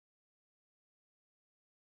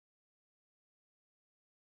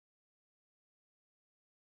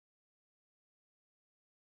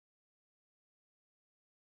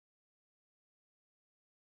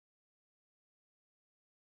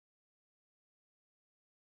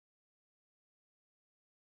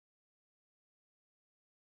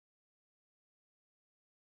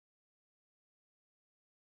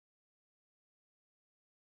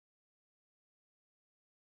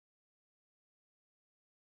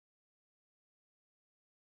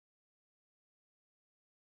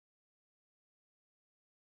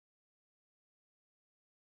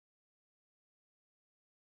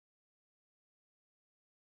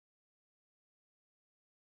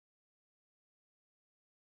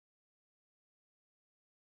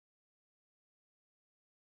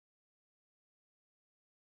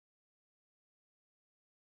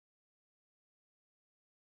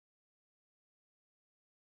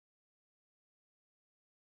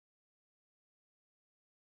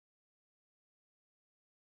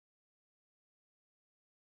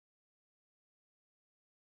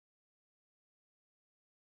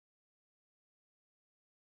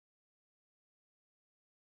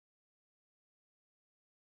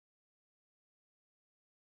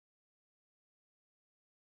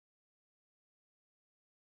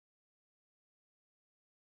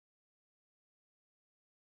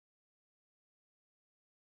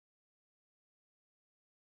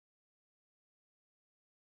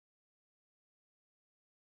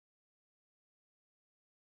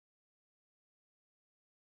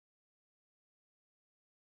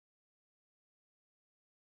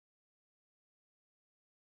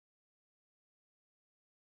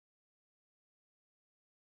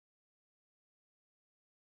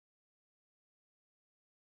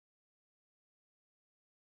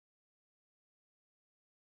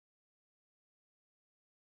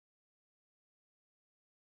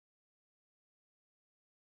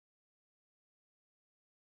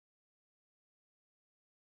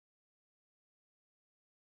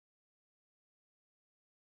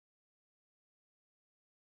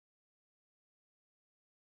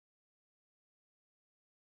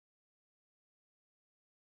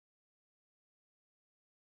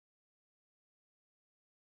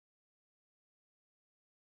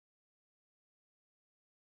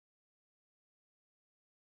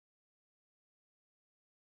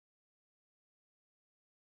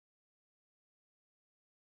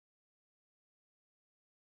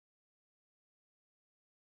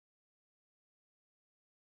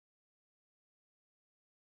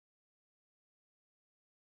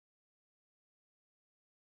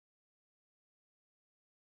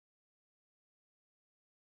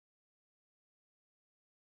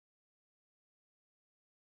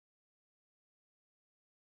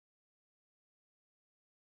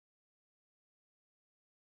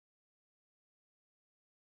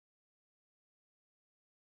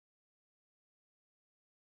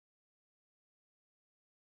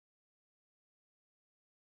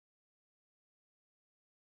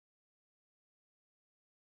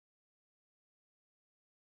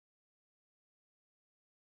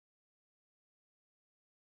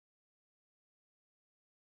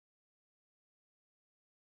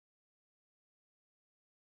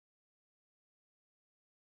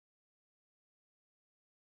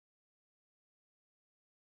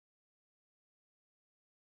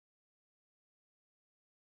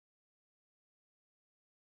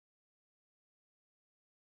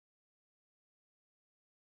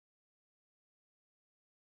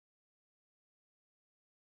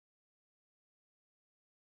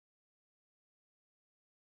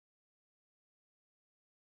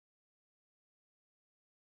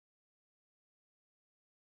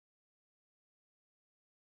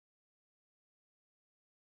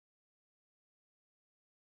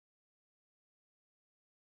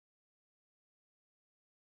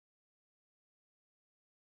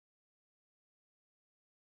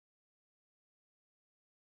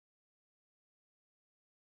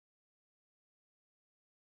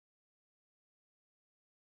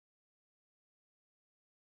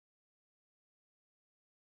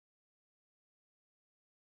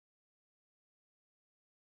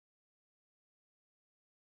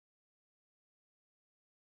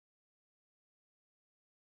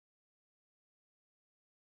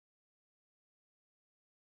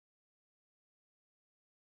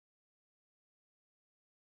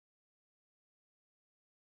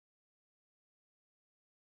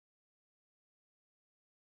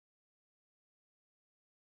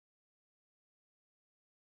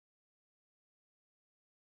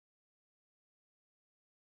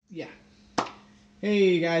Yeah.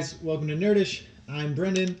 Hey guys, welcome to Nerdish. I'm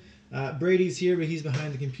Brendan. Brady's here, but he's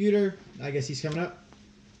behind the computer. I guess he's coming up.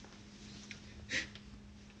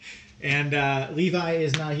 And Levi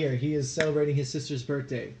is not here. He is celebrating his sister's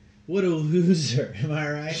birthday. What a loser, am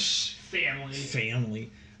I right?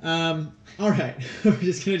 Family. All right, we're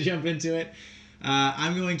just going to jump into it.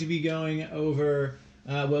 I'm going to be going over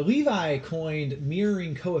what Levi coined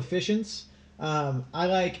mirroring coefficients. I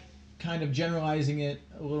like kind of generalizing it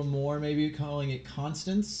a little more, maybe calling it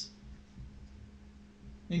constants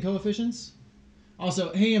in coefficients.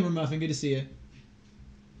 Also, hey Amber Muffin, good to see you.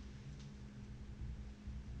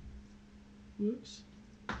 Whoops.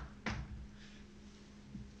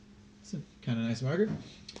 It's a kind of nice marker.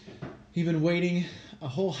 You've been waiting a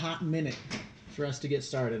whole hot minute for us to get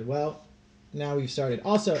started. Well, now we've started.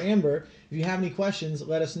 Also, Amber, if you have any questions,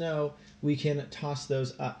 let us know. We can toss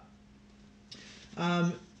those up.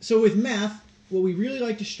 So with math, what we really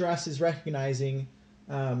like to stress is recognizing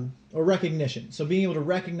or recognition. So being able to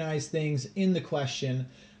recognize things in the question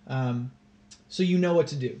so you know what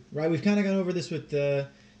to do, right? We've kind of gone over this with the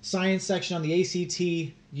science section on the ACT.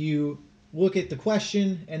 You look at the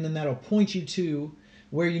question, and then that'll point you to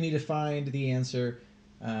where you need to find the answer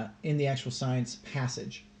in the actual science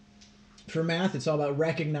passage. For math, it's all about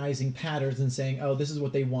recognizing patterns and saying, oh, this is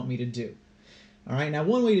what they want me to do. All right, now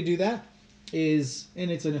one way to do that is,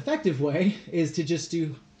 and it's an effective way, is to just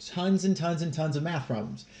do tons and tons and tons of math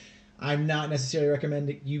problems. I'm not necessarily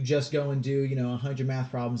recommending you just go and do, 100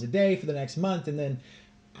 math problems a day for the next month, and then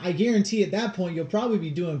I guarantee at that point you'll probably be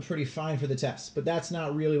doing pretty fine for the test, but that's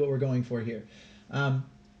not really what we're going for here.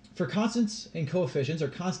 For constants and coefficients, or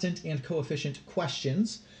constant and coefficient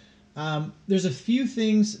questions, there's a few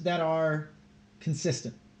things that are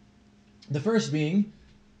consistent. The first being,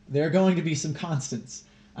 there are going to be some constants.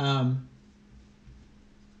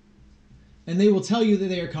 And they will tell you that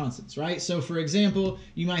they are constants, right? So for example,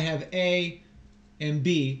 you might have A and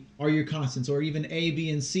B are your constants, or even A, B,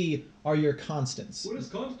 and C are your constants. What does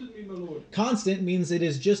constant mean, my lord? Constant means it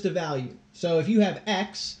is just a value. So if you have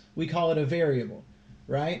X, we call it a variable,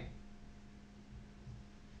 right?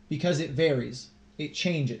 Because it varies, it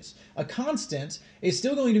changes. A constant is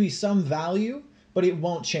still going to be some value, but it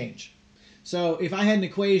won't change. So if I had an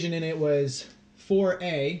equation and it was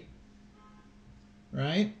 4A,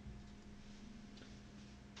 right?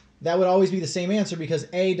 That would always be the same answer because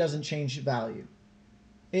A doesn't change value.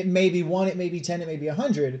 It may be 1, it may be 10, it may be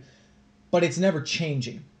 100, but it's never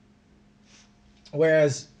changing.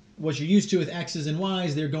 Whereas what you're used to with X's and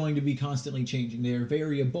Y's, they're going to be constantly changing. They're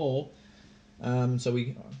variable, that's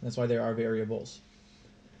why there are variables.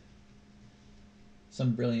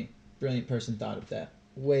 Some brilliant person thought of that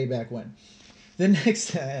way back when. The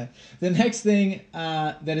next thing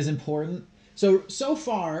that is important, so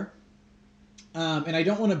far, and I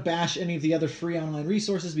don't want to bash any of the other free online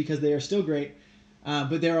resources because they are still great,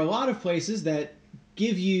 but there are a lot of places that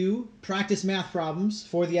give you practice math problems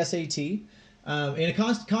for the SAT. And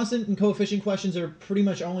constant and coefficient questions are pretty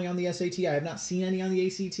much only on the SAT. I have not seen any on the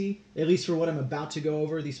ACT, at least for what I'm about to go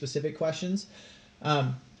over, these specific questions.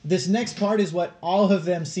 This next part is what all of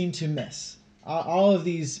them seem to miss. All of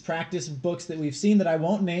these practice books that we've seen that I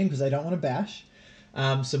won't name because I don't want to bash.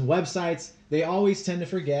 Some websites, they always tend to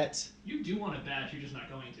forget. You do want to bash, you're just not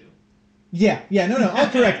going to. Yeah, no, I'll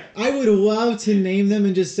correct. I would love to name them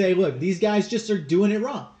and just say, look, these guys just are doing it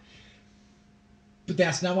wrong. But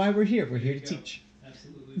that's not why we're here. We're here to teach.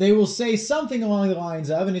 Absolutely. They will say something along the lines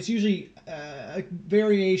of, and it's usually a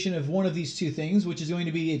variation of one of these two things, which is going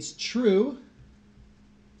to be, it's true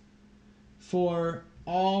for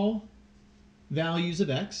all values of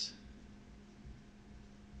X,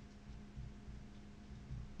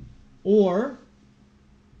 or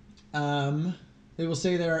they will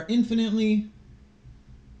say there are infinitely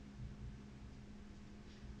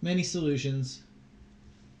many solutions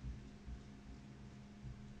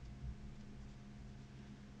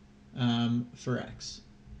for X.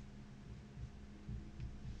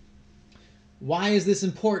 Why is this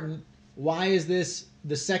important? Why is this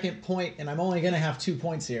the second point? And I'm only going to have 2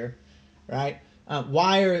 points here, right?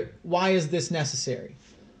 Why is this necessary?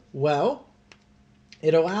 Well,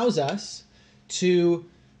 it allows us to,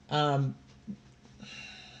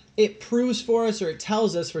 it proves for us, or it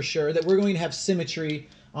tells us for sure that we're going to have symmetry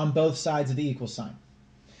on both sides of the equal sign.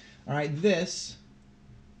 All right, this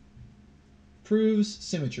proves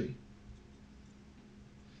symmetry.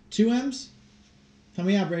 2 M's? Tell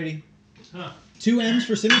me out, Brady. Huh. 2 M's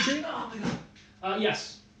for symmetry? Oh my god.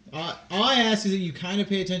 Yes. All I ask is that you kind of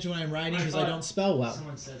pay attention when I'm writing because I don't spell well.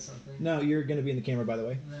 Someone said something. No, you're going to be in the camera, by the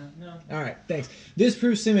way. No. All right, thanks. This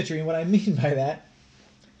proves symmetry, and what I mean by that,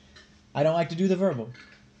 I don't like to do the verbal.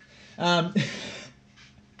 Um,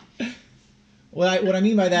 what I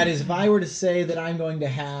mean by that is if I were to say that I'm going to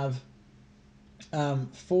have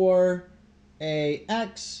 4ax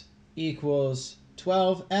equals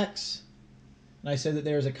 12x, and I said that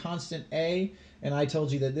there is a constant a, and I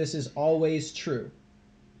told you that this is always true.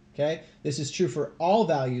 Okay? This is true for all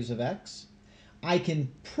values of x. I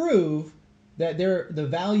can prove that the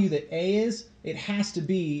value that a is, it has to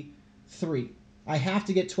be 3. I have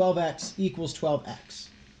to get 12x equals 12x,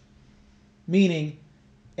 meaning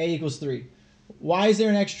a equals 3. Why is there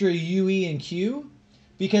an extra U, E, and Q?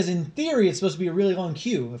 Because in theory, it's supposed to be a really long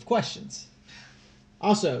queue of questions.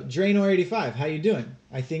 Also, Draenor85, how you doing?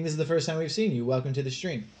 I think this is the first time we've seen you. Welcome to the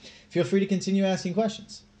stream. Feel free to continue asking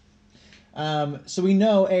questions. So we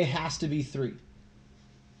know A has to be 3.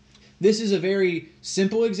 This is a very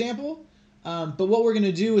simple example, but what we're going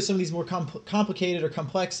to do with some of these more complicated or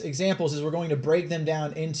complex examples is we're going to break them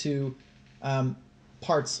down into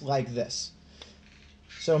parts like this.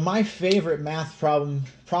 So my favorite math problem,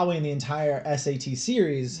 probably in the entire SAT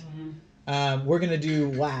series, we're going to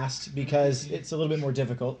do last because it's a little bit more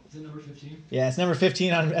difficult. Is it number 15? Yeah, it's number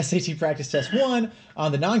 15 on SAT Practice Test 1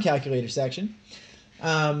 on the non-calculator section.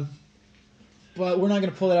 But we're not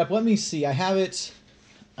going to pull it up. Let me see. I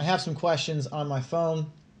have some questions on my phone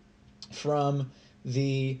from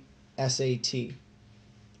the SAT.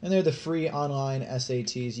 And they're the free online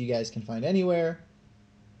SATs you guys can find anywhere.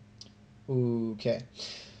 Okay.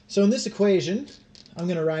 So in this equation, I'm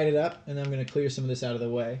going to write it up, and then I'm going to clear some of this out of the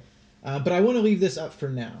way. But I want to leave this up for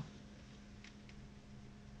now.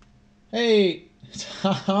 Hey,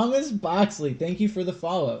 Thomas Boxley, thank you for the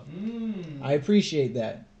follow. I appreciate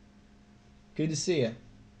that. Good to see you.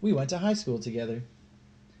 We went to high school together.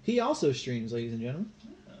 He also streams, ladies and gentlemen.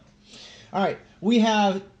 All right, we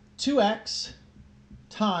have 2x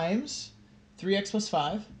times 3x plus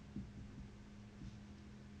 5.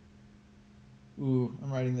 Ooh,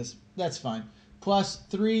 I'm writing this. That's fine. Plus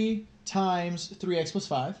 3 times 3x plus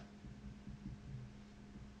 5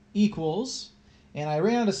 equals, and I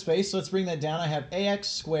ran out of space, so let's bring that down. I have ax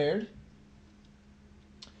squared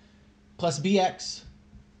plus bx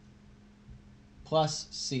plus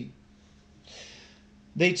c.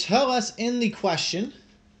 They tell us in the question,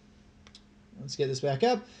 let's get this back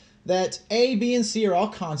up, that a, b, and c are all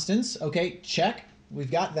constants. Okay, check.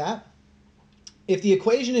 We've got that. If the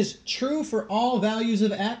equation is true for all values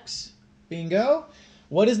of x, bingo,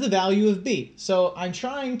 what is the value of b? So I'm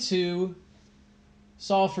trying to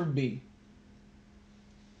solve for b.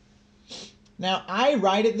 Now, I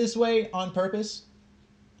write it this way on purpose.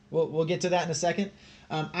 We'll get to that in a second.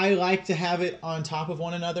 I like to have it on top of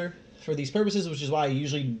one another for these purposes, which is why I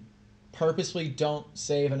usually purposely don't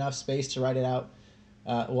save enough space to write it out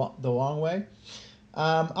the long way.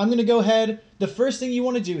 I'm going to go ahead. The first thing you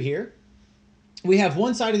want to do here, we have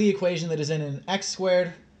one side of the equation that is in an x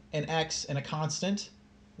squared, an x, and a constant,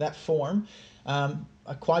 that form,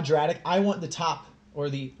 a quadratic. I want the top, or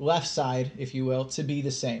the left side, if you will, to be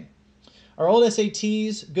the same. Our old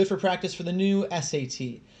SATs, good for practice for the new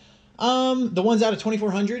SAT. The ones out of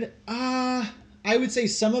 2400, I would say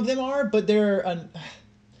some of them are, but there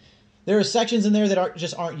are sections in there that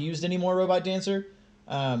just aren't used anymore, Robot Dancer.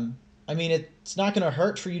 I mean, it's not going to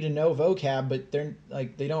hurt for you to know vocab, but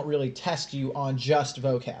they don't really test you on just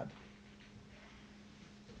vocab.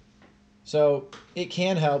 So it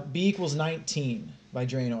can help. B equals 19 by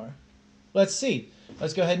Draenor. Let's see.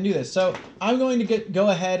 Let's go ahead and do this. So I'm going to go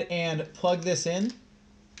ahead and plug this in.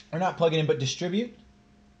 Or not plug it in, but distribute.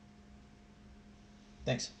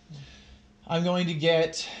 Thanks. I'm going to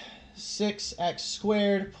get 6x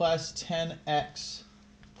squared plus 10x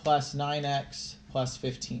plus 9x plus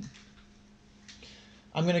 15.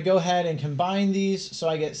 I'm going to go ahead and combine these, so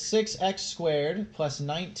I get 6x squared plus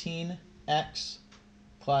 19x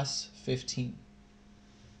plus 15.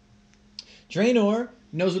 Draenor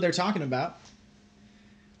knows what they're talking about.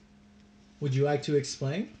 Would you like to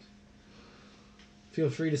explain? Feel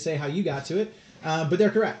free to say how you got to it, but they're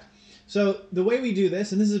correct. So the way we do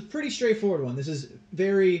this, and this is a pretty straightforward one. This is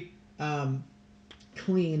very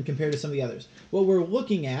clean compared to some of the others. What we're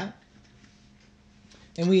looking at,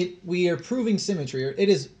 and we are proving symmetry.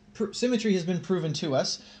 Or symmetry has been proven to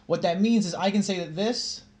us. What that means is I can say that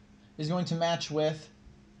this is going to match with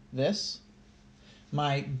this.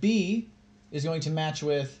 My B is going to match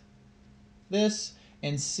with this,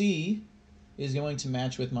 and C is going to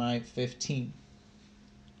match with my 15.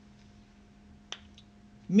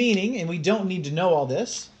 Meaning, and we don't need to know all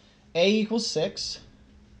this, A equals 6,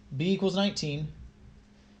 B equals 19,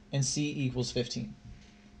 and C equals 15.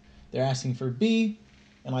 They're asking for B,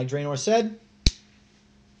 and like Draenor said,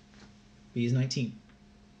 B is 19.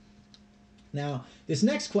 Now, this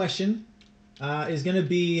next question is going to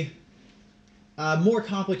be a more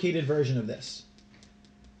complicated version of this.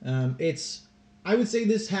 I would say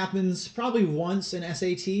this happens probably once in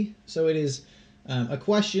SAT, so it is a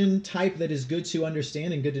question type that is good to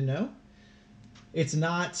understand and good to know. It's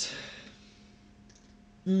not,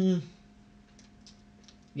 it's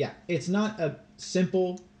not a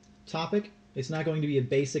simple topic. It's not going to be a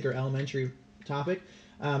basic or elementary topic.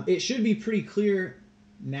 It should be pretty clear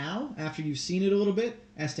now, after you've seen it a little bit,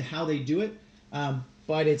 as to how they do it,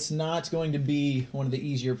 but it's not going to be one of the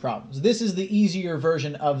easier problems. This is the easier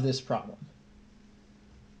version of this problem.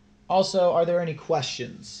 Also, are there any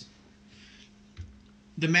questions?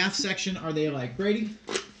 The math section, are they like Brady?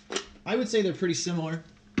 I would say they're pretty similar.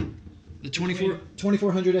 The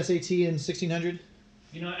 2400 SAT and 1600.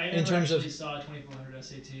 You know, I never actually saw a 2400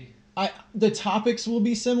 SAT. The topics will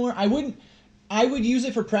be similar. I would use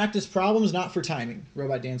it for practice problems, not for timing,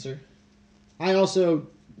 Robot Dancer. I also,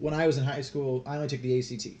 when I was in high school, I only took the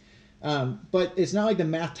ACT. But it's not like the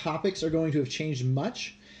math topics are going to have changed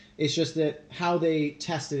much. It's just that how they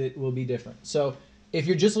tested it will be different. So if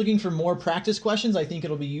you're just looking for more practice questions, I think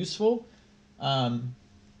it'll be useful.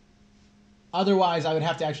 Otherwise, I would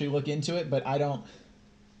have to actually look into it, but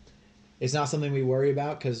it's not something we worry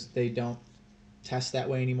about because they don't test that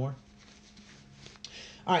way anymore.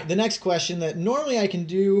 All right, the next question that normally I can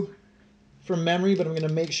do from memory, but I'm going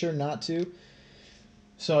to make sure not to,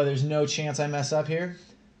 so there's no chance I mess up here.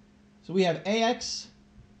 So we have AX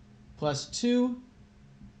plus 2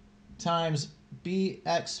 times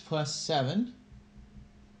BX plus 7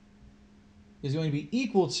 is going to be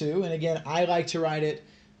equal to, and again, I like to write it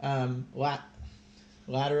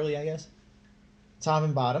laterally, I guess, top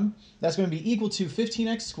and bottom. That's going to be equal to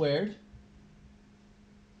 15x squared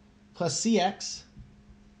plus CX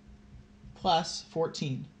plus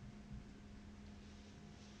 14.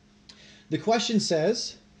 The question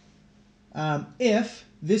says, if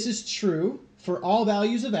this is true for all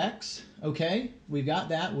values of x, okay, we've got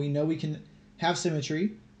that. We know we can have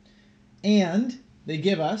symmetry. And they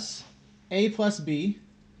give us a plus b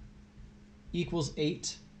equals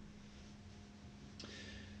 8.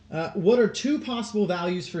 What are two possible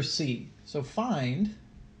values for c? So find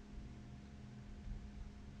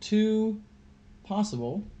two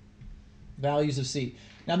possible values of c.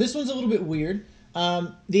 Now this one's a little bit weird.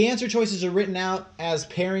 The answer choices are written out as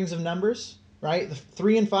pairings of numbers, right?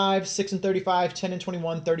 3 and 5, 6 and 35, 10 and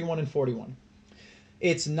 21, 31 and 41.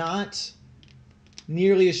 It's not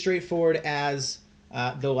nearly as straightforward as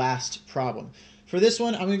the last problem. For this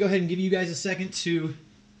one, I'm going to go ahead and give you guys a second to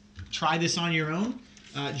try this on your own.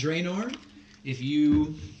 Draenor, if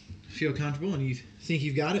you feel comfortable and you think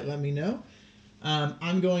you've got it, let me know.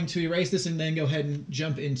 I'm going to erase this and then go ahead and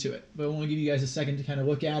jump into it. But I want to give you guys a second to kind of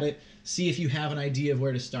look at it, see if you have an idea of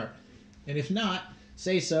where to start. And if not,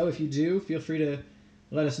 say so. If you do, feel free to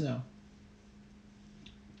let us know.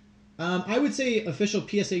 I would say official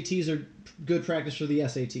PSATs are good practice for the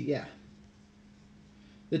SAT, yeah.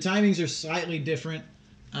 The timings are slightly different,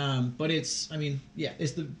 but it's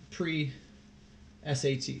the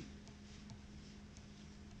pre-SAT.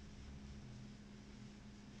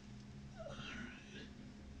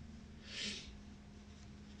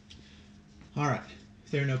 All right,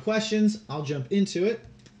 if there are no questions, I'll jump into it.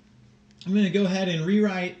 I'm going to go ahead and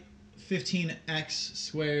rewrite 15x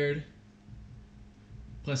squared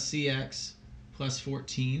plus cx plus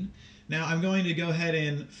 14. Now I'm going to go ahead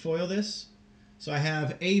and FOIL this. So I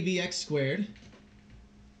have abx squared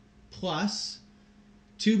plus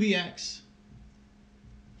 2bx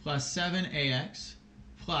plus 7ax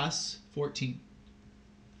plus 14.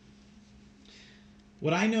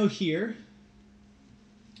 What I know here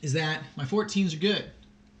is that my 14s are good.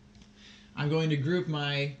 I'm going to group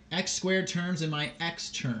my x squared terms and my x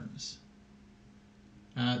terms.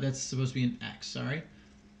 That's supposed to be an x, sorry.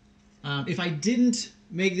 If I didn't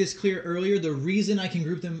make this clear earlier, the reason I can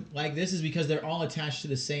group them like this is because they're all attached to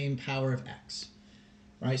the same power of x.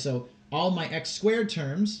 Right? So all my x squared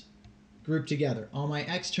terms group together. All my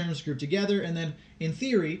x terms group together, and then in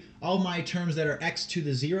theory, all my terms that are x to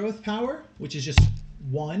the 0th power, which is just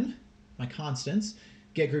 1, my constants,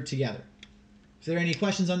 get grouped together. If there are any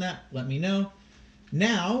questions on that, let me know.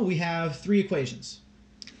 Now we have 3 equations.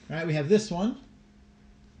 All right, we have this one.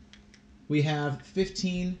 We have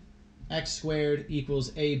 15x squared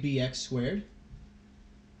equals abx squared.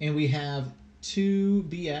 And we have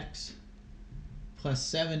 2bx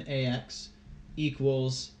plus 7ax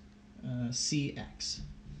equals cx.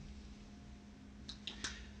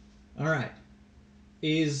 All right.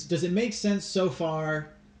 Does it make sense so far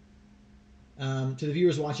to the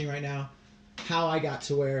viewers watching right now how I got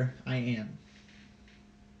to where I am?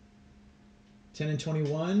 10 and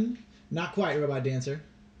 21. Not quite, Robot Dancer.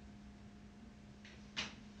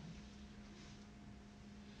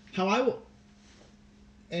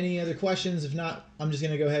 Any other questions? If not, I'm just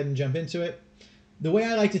going to go ahead and jump into it. The way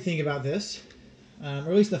I like to think about this, or at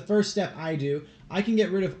least the first step I do, I can get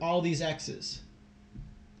rid of all these x's,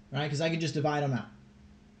 right? Because I can just divide them out.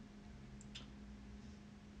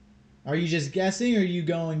 Are you just guessing, or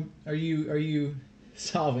are you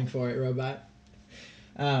solving for it, Robot?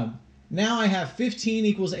 Now I have 15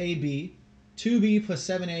 equals AB, 2B plus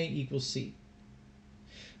 7A equals C.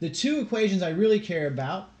 The two equations I really care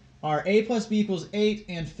about are A plus B equals 8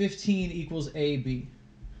 and 15 equals AB.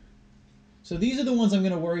 So these are the ones I'm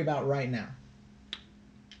going to worry about right now.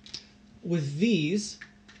 With these,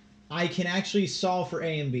 I can actually solve for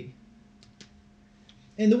A and B.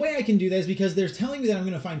 And the way I can do that is because they're telling me that I'm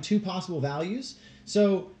going to find two possible values.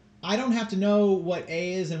 So I don't have to know what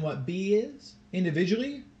A is and what B is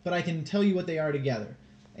individually, but I can tell you what they are together.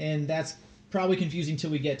 And that's probably confusing till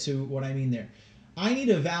we get to what I mean there. I need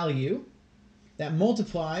a value that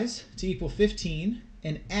multiplies to equal 15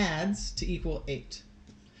 and adds to equal 8.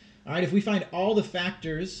 All right, if we find all the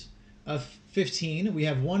factors of 15, we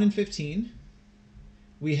have 1 and 15.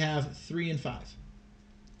 We have 3 and 5.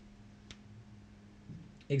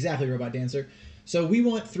 Exactly, Robot Dancer. So we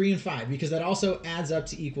want 3 and 5 because that also adds up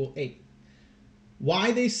to equal 8.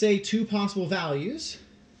 Why they say two possible values,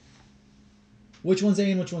 which one's A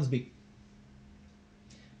and which one's B?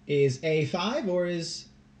 Is A 5 or is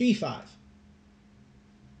B 5?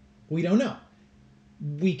 We don't know.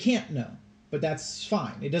 We can't know, but that's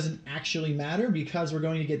fine. It doesn't actually matter because we're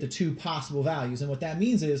going to get the two possible values. And what that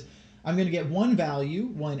means is I'm going to get one value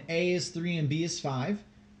when A is 3 and B is 5,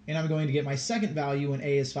 and I'm going to get my second value when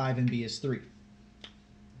A is 5 and B is 3.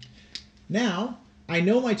 Now, I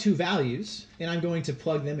know my two values, and I'm going to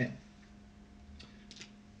plug them in.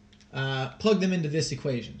 Plug them into this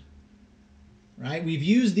equation. Right? We've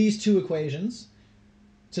used these two equations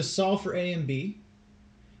to solve for A and B.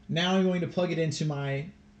 Now I'm going to plug it into my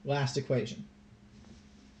last equation.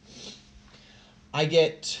 I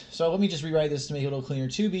get, so let me just rewrite this to make it a little cleaner.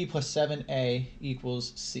 2B plus 7A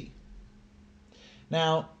equals C.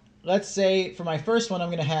 Now, let's say for my first one, I'm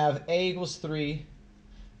going to have A equals 3,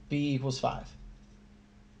 B equals 5.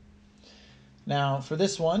 Now, for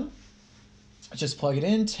this one, just plug it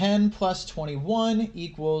in. 10 plus 21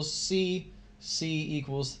 equals C. C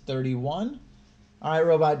equals 31. All right,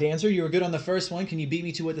 Robot Dancer, you were good on the first one. Can you beat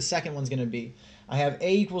me to what the second one's going to be? I have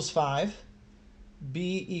A equals 5,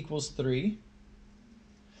 B equals 3.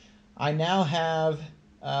 I now have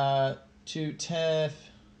I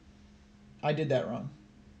did that wrong.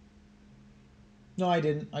 No, I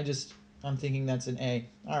didn't. I'm thinking that's an A.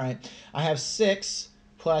 All right. I have 6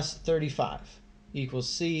 plus 35 equals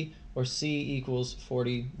C, or C equals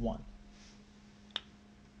 41.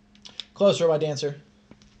 Close, Robot Dancer.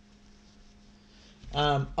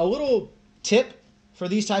 A little tip for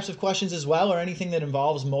these types of questions as well, or anything that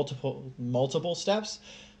involves multiple steps.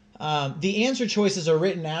 The answer choices are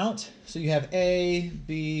written out. So you have A,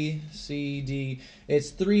 B, C, D.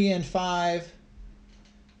 It's 3 and 5,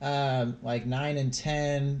 like 9 and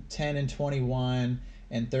 10, 10 and 21,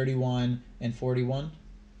 and 31 and 41.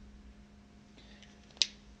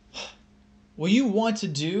 What you want to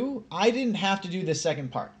do, I didn't have to do the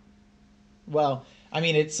second part. Well, I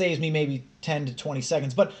mean, it saves me maybe 10 to 20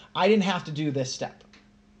 seconds, but I didn't have to do this step.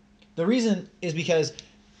 The reason is because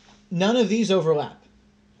none of these overlap.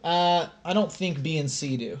 I don't think B and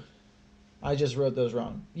C do. I just wrote those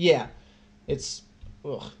wrong. Yeah, it's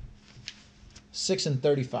 6 and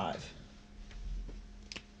 35.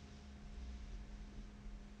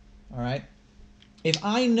 All right. If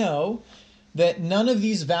I know that none of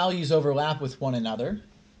these values overlap with one another,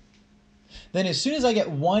 then as soon as I get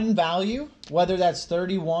one value, whether that's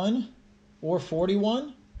 31 or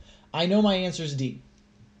 41, I know my answer is D.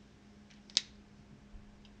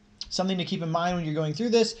 Something to keep in mind when you're going through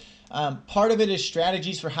this, part of it is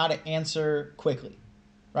strategies for how to answer quickly,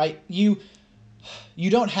 right? You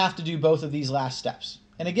don't have to do both of these last steps.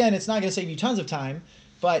 And again, it's not going to save you tons of time,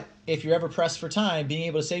 but if you're ever pressed for time, being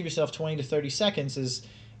able to save yourself 20 to 30 seconds is,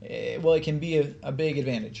 well, it can be a big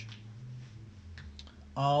advantage.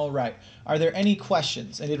 All right. Are there any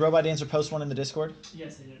questions? And did Robot Dancer post one in the Discord?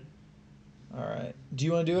 Yes, they did. All right. Do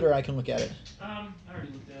you want to do it, or I can look at it? I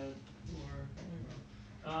already looked at it.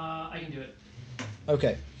 I can do it.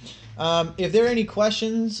 Okay. If there are any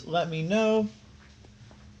questions, let me know.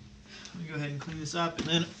 Let me go ahead and clean this up. And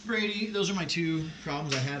then, Brady, those are my two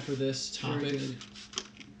problems I had for this topic. Very good.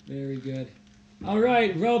 Very good. All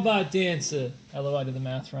right, Robot Dancer. Hello, I did the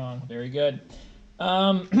math wrong. Very good.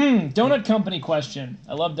 Donut company question.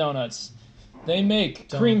 I love donuts. They make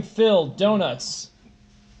cream-filled donuts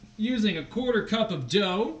using a 1/4 cup of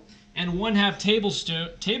dough and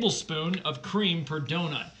 1/2 tablespoon of cream per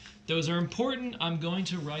donut. Those are important. I'm going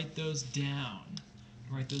to write those down.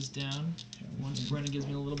 Once Brennan gives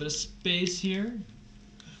me a little bit of space here.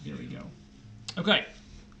 There we go. Okay.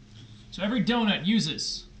 So every donut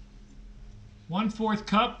uses 1/4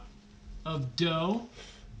 cup of dough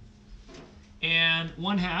and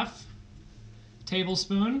 1/2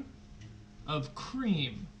 tablespoon of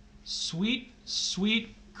cream. Sweet,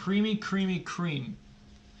 creamy cream.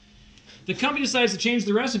 The company decides to change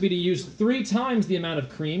the recipe to use 3 times the amount of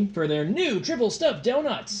cream for their new triple stuffed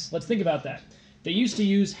donuts. Let's think about that. They used to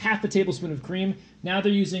use 1/2 tablespoon of cream. Now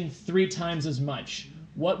they're using 3 times as much.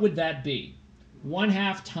 What would that be?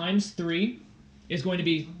 1/2 times 3 is going to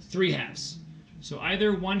be 3/2. So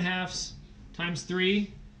either 1/2 times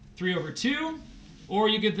 3, 3/2, or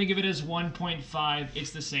you could think of it as 1.5.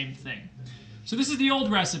 It's the same thing. So this is the old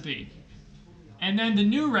recipe. And then the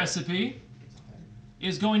new recipe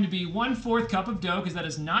is going to be 1/4 cup of dough, because that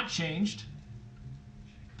has not changed.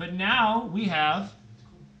 But now we have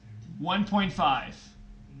 1.5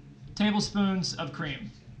 tablespoons of cream.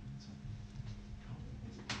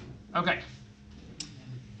 Okay.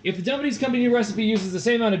 If the company's new recipe uses the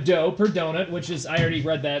same amount of dough per donut, which is, I already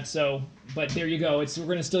read that, so, but there you go. We're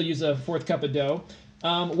going to still use a 1/4 cup of dough.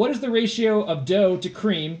 What is the ratio of dough to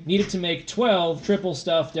cream needed to make 12 triple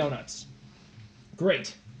stuffed donuts?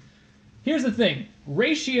 Great. Here's the thing.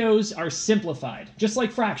 Ratios are simplified, just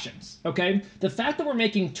like fractions, okay? The fact that we're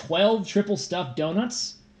making 12 triple stuffed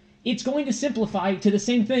donuts, it's going to simplify to the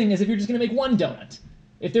same thing as if you're just going to make 1 donut.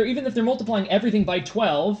 Even if they're multiplying everything by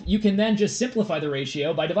 12, you can then just simplify the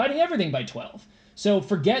ratio by dividing everything by 12. So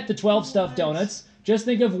forget the 12 stuffed donuts. Just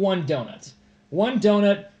think of 1 donut. 1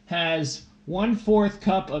 donut has 1/4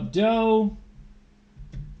 cup of dough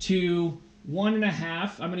to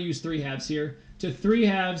 1.5, I'm going to use 3/2 here, to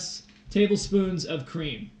 3/2 tablespoons of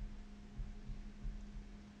cream.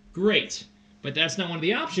 Great. But that's not one of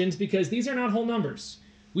the options because these are not whole numbers.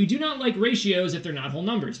 We do not like ratios if they're not whole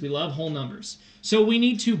numbers. We love whole numbers. So we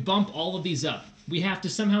need to bump all of these up. We have to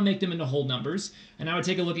somehow make them into whole numbers, and I would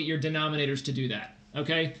take a look at your denominators to do that.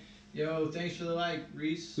 Okay? Yo, thanks for the like,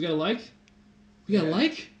 Reese. We got a like? We got a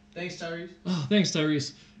like? Thanks, Tyrese. Oh, thanks,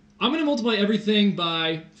 Tyrese. I'm going to multiply everything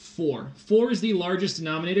by 4. 4 is the largest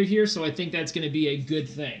denominator here, so I think that's going to be a good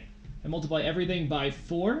thing. I multiply everything by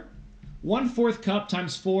 4. 1/4 cup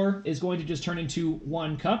times 4 is going to just turn into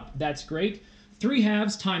 1 cup. That's great.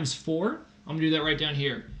 3/2 times 4. I'm going to do that right down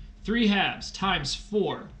here. 3/2 times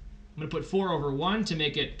 4. I'm going to put 4 over 1 to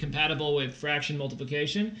make it compatible with fraction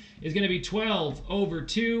multiplication. Is going to be 12 over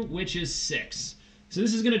 2, which is 6. So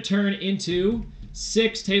this is going to turn into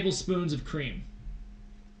 6 tablespoons of cream.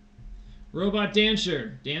 Robot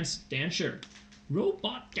Dancer.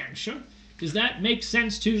 Robot Dancer. Does that make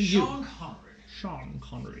sense to you? Sean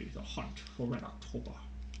Connery, The Hunt for Red October.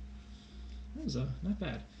 That was not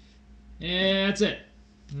bad. And that's it.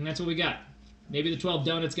 And that's what we got. Maybe the 12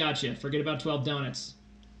 donuts got you. Forget about 12 donuts.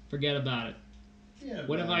 Forget about it. Yeah,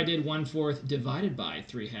 what if I did 1/4 divided by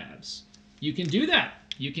 3/2? You can do that.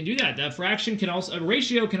 You can do that. That fraction can also, a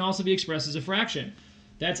ratio can also be expressed as a fraction.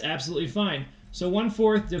 That's absolutely fine. So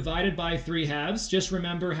 1/4 divided by 3/2. Just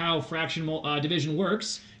remember how fraction division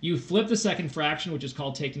works. You flip the second fraction, which is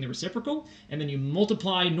called taking the reciprocal, and then you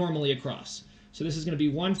multiply normally across. So this is going to be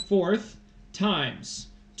 1/4 times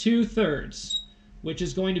 2/3, which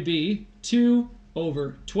is going to be 2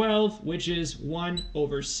 over 12, which is 1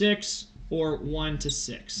 over 6, or 1 to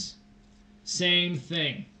 6. Same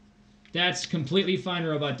thing. That's completely fine,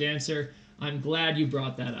 Robot Dancer. I'm glad you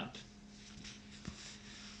brought that up.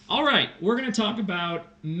 All right, we're going to talk about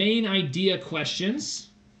main idea questions,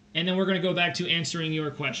 and then we're going to go back to answering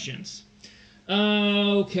your questions.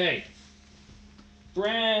 Okay.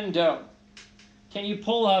 Brando, can you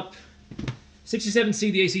pull up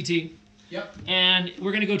 67C, the ACT? Yep. And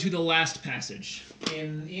we're going to go to the last passage.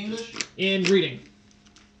 In English? In reading.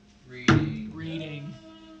 Reading.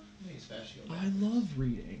 I love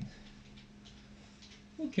reading.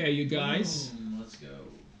 Okay, you guys. Boom, let's go.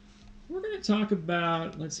 We're going to talk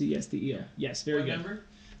about, let's see, yes, yes, very good.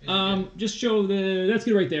 Number? Just show that's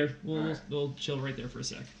good right there. We'll chill right there for a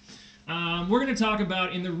sec. We're going to talk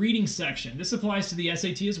about in the reading section. This applies to the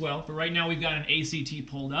SAT as well, but right now we've got an ACT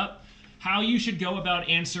pulled up. How you should go about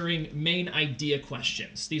answering main idea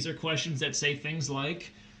questions. These are questions that say things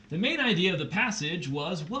like, the main idea of the passage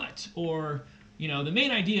was what? Or, you know, the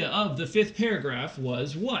main idea of the 5th paragraph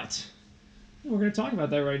was what? We're going to talk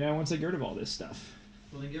about that right now once I get rid of all this stuff.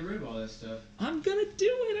 Well, then get rid of all that stuff. I'm going to do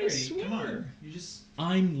it, I swear. Come on. You just...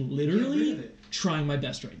 I'm literally trying my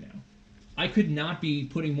best right now. I could not be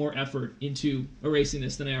putting more effort into erasing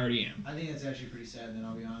this than I already am. I think that's actually pretty sad, then,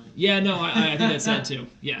 I'll be honest. Yeah, no, I think that's sad too.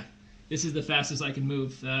 Yeah. This is the fastest I can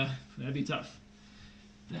move. That'd be tough.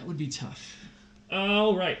 That would be tough.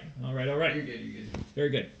 All right. You're good. Very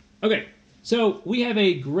good. Okay, so we have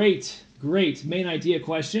a great main idea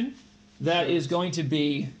question that is going to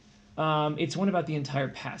be, it's one about the entire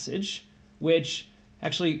passage, which,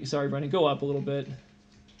 actually, sorry, Brendan, go up a little bit.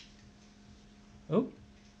 Oh,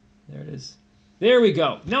 there it is. There we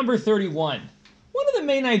go. Number 31. One of the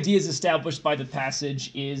main ideas established by the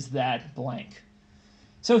passage is that blank.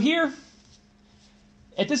 So here,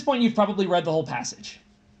 at this point, you've probably read the whole passage.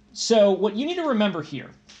 So what you need to remember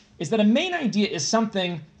here is that a main idea is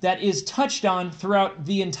something that is touched on throughout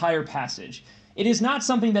the entire passage. It is not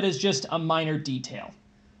something that is just a minor detail.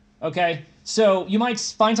 Okay? So you might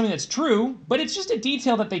find something that's true, but it's just a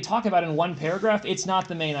detail that they talk about in one paragraph. It's not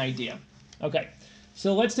the main idea. Okay,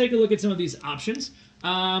 so let's take a look at some of these options.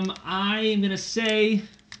 I am going to say,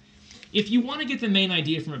 if you want to get the main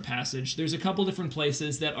idea from a passage, there's a couple different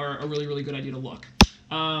places that are a really, really good idea to look.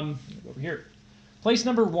 Over here. Place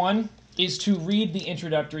number 1 is to read the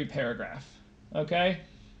introductory paragraph. Okay?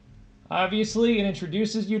 Obviously, it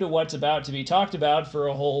introduces you to what's about to be talked about for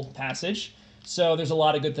a whole passage, so there's a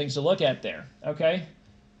lot of good things to look at there. Okay?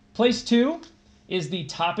 Place 2 is the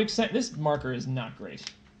topic set. This marker is not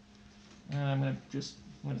great. I'm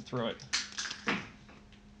gonna throw it.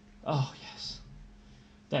 Oh, yes.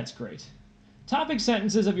 That's great. Topic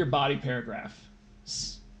sentences of your body paragraph.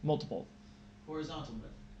 Multiple. Horizontal,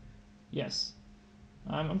 but. Yes.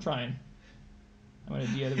 I'm trying. I'm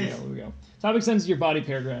gonna, yeah, there we go. Topic sentences of your body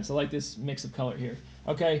paragraphs. I like this mix of color here.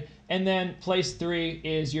 Okay, and then place 3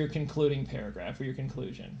 is your concluding paragraph, or your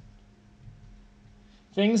conclusion.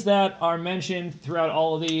 Things that are mentioned throughout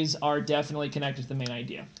all of these are definitely connected to the main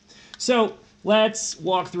idea. So let's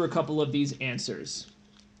walk through a couple of these answers.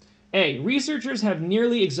 A, researchers have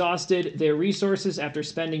nearly exhausted their resources after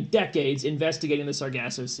spending decades investigating the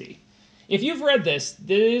Sargasso Sea. If you've read this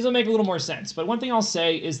will make a little more sense, but one thing I'll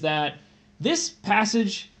say is that this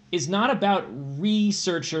passage is not about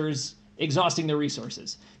researchers exhausting their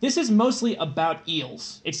resources. This is mostly about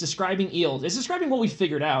eels. It's describing eels. It's describing what we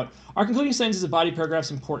figured out. Our concluding sentences of body paragraphs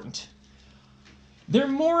important. They're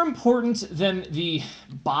more important than the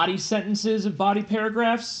body sentences of body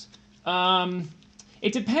paragraphs.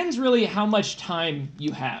 It depends really how much time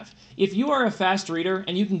you have. If you are a fast reader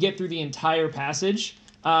and you can get through the entire passage,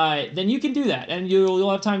 then you can do that, and you'll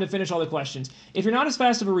have time to finish all the questions. If you're not as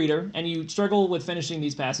fast of a reader and you struggle with finishing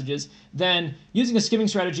these passages, then using a skimming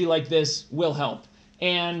strategy like this will help.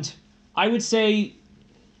 And I would say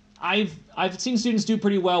I've seen students do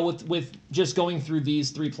pretty well with just going through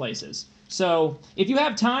these 3 places. So if you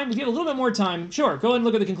have time, if you have a little bit more time, sure, go ahead and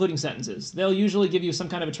look at the concluding sentences. They'll usually give you some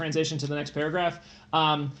kind of a transition to the next paragraph.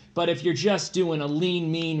 But if you're just doing a lean,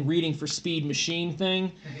 mean, reading for speed machine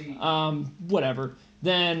thing, whatever,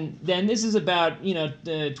 then this is about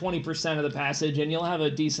 20% of the passage, and you'll have a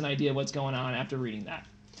decent idea of what's going on after reading that.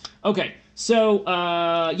 Okay, so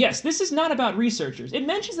yes, this is not about researchers. It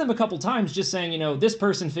mentions them a couple times, just saying, this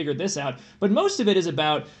person figured this out, but most of it is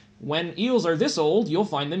about when eels are this old, you'll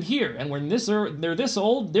find them here, and when they're this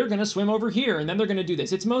old, they're going to swim over here, and then they're going to do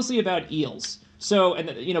this. It's mostly about eels. So,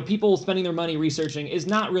 and people spending their money researching is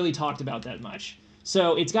not really talked about that much.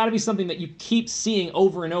 So it's got to be something that you keep seeing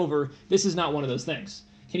over and over. This is not one of those things.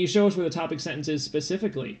 Can you show us where the topic sentence is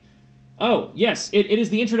specifically? Oh, yes, it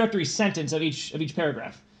is the introductory sentence of each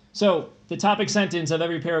paragraph. So the topic sentence of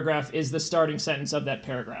every paragraph is the starting sentence of that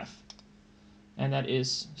paragraph. And that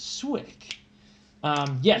is SWIC.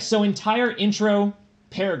 Yes, so entire intro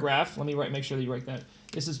paragraph. Let me make sure that you write that.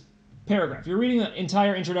 This is paragraph. You're reading the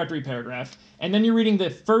entire introductory paragraph, and then you're reading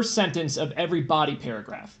the first sentence of every body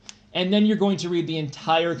paragraph. And then you're going to read the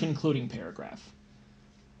entire concluding paragraph.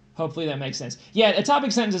 Hopefully that makes sense. Yeah, a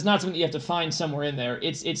topic sentence is not something that you have to find somewhere in there.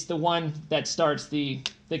 It's the one that starts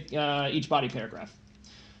each body paragraph.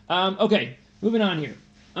 Okay, moving on here.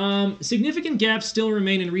 Significant gaps still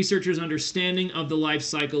remain in researchers' understanding of the life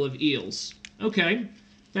cycle of eels. Okay,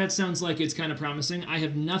 that sounds like it's kind of promising. I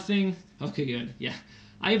have nothing... Okay, good. Yeah.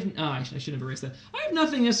 I should have erased that. I have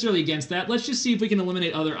nothing necessarily against that. Let's just see if we can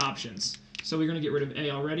eliminate other options. So we're going to get rid of A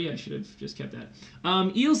already. I should have just kept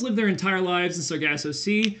that. Eels live their entire lives in Sargasso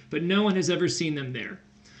Sea, but no one has ever seen them there.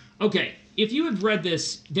 Okay, if you have read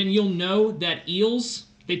this, then you'll know that eels,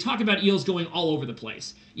 they talk about eels going all over the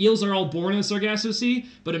place. Eels are all born in the Sargasso Sea,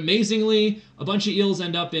 but amazingly, a bunch of eels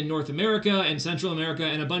end up in North America and Central America,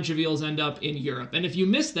 and a bunch of eels end up in Europe. And if you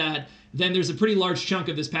miss that, then there's a pretty large chunk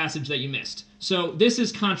of this passage that you missed. So this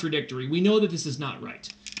is contradictory. We know that this is not right.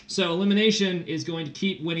 So elimination is going to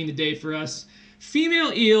keep winning the day for us.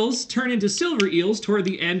 Female eels turn into silver eels toward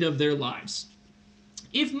the end of their lives.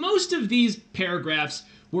 If most of these paragraphs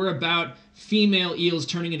were about female eels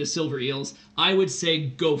turning into silver eels, I would say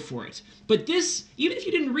go for it. But this, even if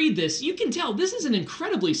you didn't read this, you can tell this is an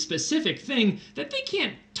incredibly specific thing that they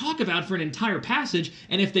can't talk about for an entire passage,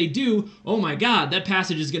 and if they do, oh my god, that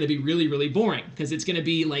passage is going to be really, really boring, because it's going to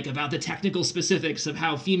be like about the technical specifics of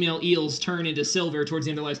how female eels turn into silver towards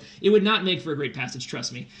the end of their lives. It would not make for a great passage,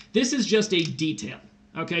 trust me. This is just a detail.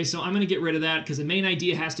 Okay, so I'm going to get rid of that, because the main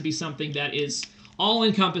idea has to be something that is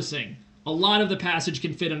all-encompassing. A lot of the passage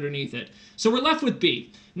can fit underneath it. So we're left with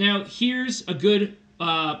B. Now, here's a good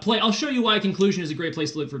play. I'll show you why conclusion is a great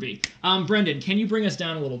place to look for B. Brendan, can you bring us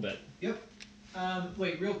down a little bit? Yep.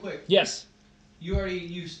 Wait, real quick. Yes. So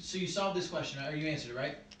you solved this question, or you answered it,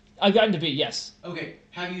 right? I've gotten to B, yes. Okay.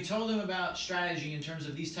 Have you told them about strategy in terms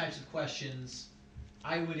of these types of questions?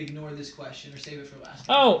 I would ignore this question or save it for last.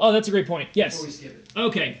 Oh, that's a great point. Yes. Before we skip it.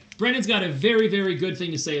 Okay. Brendan's got a very, very good thing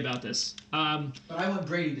to say about this. But I want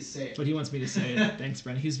Brady to say it. But he wants me to say it. Thanks,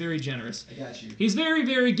 Brendan. He's very generous. I got you. He's very,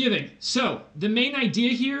 very giving. So, the main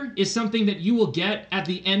idea here is something that you will get at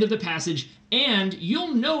the end of the passage, and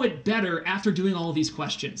you'll know it better after doing all of these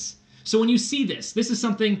questions. So when you see this is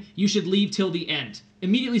something you should leave till the end.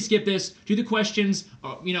 Immediately skip this, do the questions,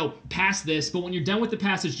 pass this, but when you're done with the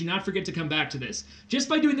passage, do not forget to come back to this. Just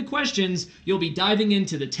by doing the questions, you'll be diving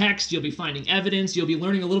into the text, you'll be finding evidence, you'll be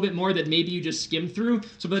learning a little bit more that maybe you just skimmed through.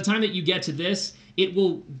 So by the time that you get to this, it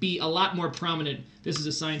will be a lot more prominent. This is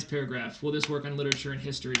a science paragraph. Will this work on literature and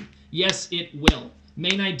history? Yes, it will.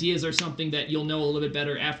 Main ideas are something that you'll know a little bit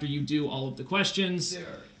better after you do all of the questions. Sure.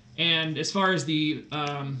 And as far as the,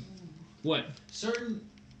 what? Certain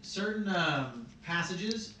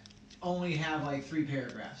passages only have like 3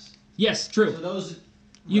 paragraphs. Yes, true. So those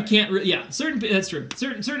you can't. That's true.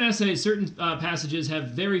 Certain essays, certain passages have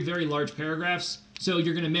very, very large paragraphs. So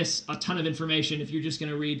you're going to miss a ton of information if you're just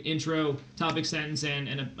going to read intro, topic, sentence, and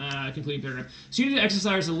a concluding paragraph. So you need to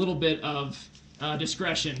exercise a little bit of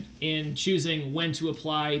discretion in choosing when to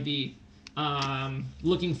apply the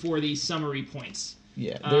looking for the summary points.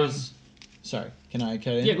 Yeah. There's. Sorry, can I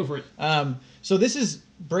cut in? Yeah, go for it. So this is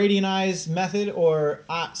Brady and I's method, or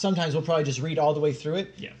sometimes we'll probably just read all the way through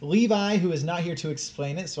it. Yeah. Levi, who is not here to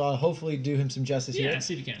explain it, so I'll hopefully do him some justice here. Yeah,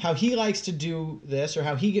 see if you can. How he likes to do this, or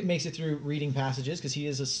how he makes it through reading passages, because he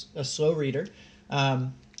is a slow reader,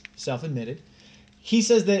 self-admitted. He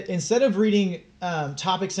says that instead of reading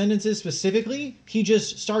topic sentences specifically, he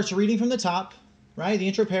just starts reading from the top, right, the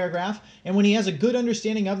intro paragraph, and when he has a good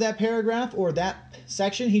understanding of that paragraph or that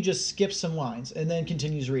section, he just skips some lines and then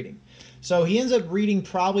continues reading. So he ends up reading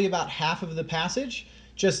probably about half of the passage,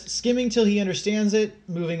 just skimming till he understands it,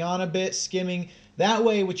 moving on a bit, skimming. That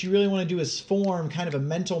way, what you really want to do is form kind of a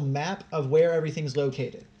mental map of where everything's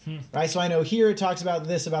located, right? So I know here it talks about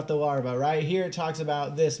this about the larva, right? Here it talks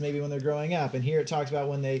about this maybe when they're growing up, and here it talks about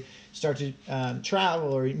when they start to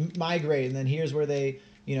travel or migrate, and then here's where they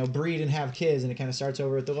breed and have kids, and it kind of starts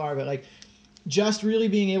over at the larva. Like, just really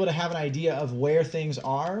being able to have an idea of where things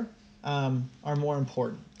are more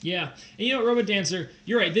important. Yeah. And you know what, Robot Dancer,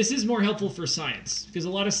 you're right. This is more helpful for science, because a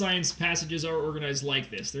lot of science passages are organized like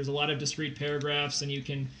this. There's a lot of discrete paragraphs, and you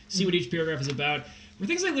can see what each paragraph is about. For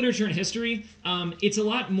things like literature and history, it's a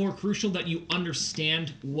lot more crucial that you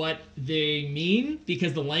understand what they mean,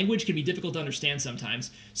 because the language can be difficult to understand sometimes.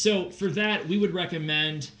 So for that, we would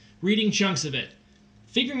recommend reading chunks of it,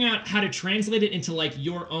 figuring out how to translate it into like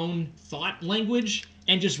your own thought language,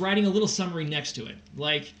 and just writing a little summary next to it.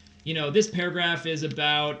 Like, this paragraph is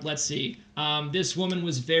about, let's see, this woman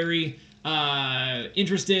was very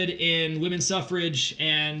interested in women's suffrage,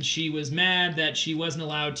 and she was mad that she wasn't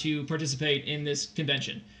allowed to participate in this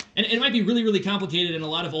convention. And it might be really, really complicated in a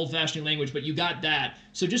lot of old-fashioned language, but you got that.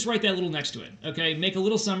 So just write that little next to it, okay? Make a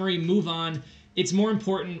little summary, move on. It's more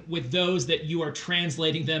important with those that you are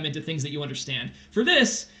translating them into things that you understand. For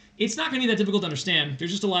this, it's not going to be that difficult to understand.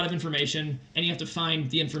 There's just a lot of information, and you have to find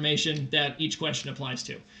the information that each question applies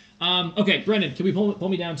to. Okay, Brendan, can we pull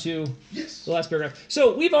me down to the last paragraph?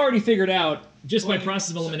 So we've already figured out, just by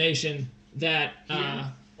process of elimination, that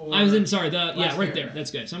right there.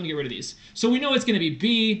 That's good. So I'm going to get rid of these. So we know it's going to be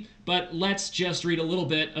B, but let's just read a little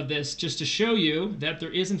bit of this just to show you that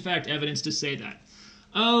there is, in fact, evidence to say that.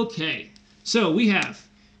 Okay, so we have,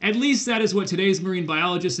 at least that is what today's marine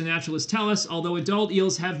biologists and naturalists tell us, although adult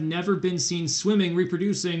eels have never been seen swimming,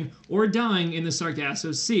 reproducing, or dying in the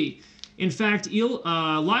Sargasso Sea. In fact,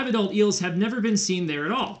 live adult eels have never been seen there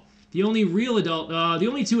at all. The only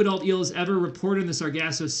two adult eels ever reported in the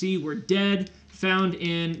Sargasso Sea were dead, found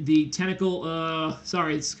in the tentacle,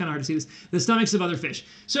 sorry, it's kind of hard to see this, the stomachs of other fish.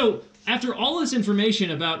 So, after all this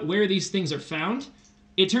information about where these things are found,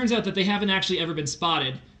 it turns out that they haven't actually ever been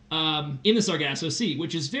spotted in the Sargasso Sea,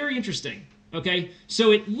 which is very interesting. Okay,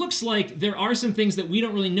 so it looks like there are some things that we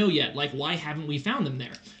don't really know yet, like why haven't we found them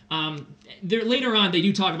there? Later on, they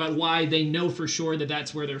do talk about why they know for sure that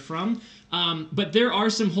that's where they're from, but there are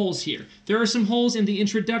some holes here. There are some holes in the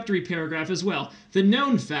introductory paragraph as well. The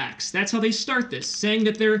known facts, that's how they start this, saying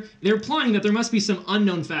that they're implying that there must be some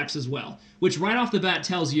unknown facts as well, which right off the bat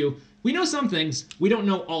tells you, we know some things, we don't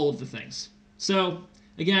know all of the things. So,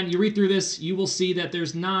 again, you read through this, you will see that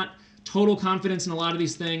there's not total confidence in a lot of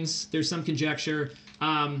these things. There's some conjecture.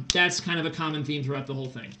 That's kind of a common theme throughout the whole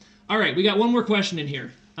thing. All right, we got one more question in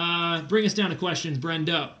here. Bring us down to questions,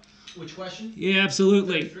 Brendo. Which question? Yeah,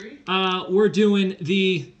 absolutely. 33? We're doing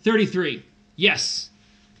the 33. Yes.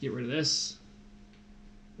 Get rid of this.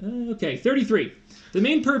 Okay, 33. The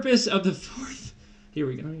main purpose of the fourth... Here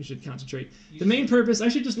we go. You should concentrate. The main purpose... I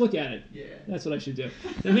should just look at it. Yeah. That's what I should do.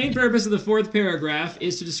 The main purpose of the fourth paragraph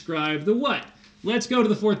is to describe the what? Let's go to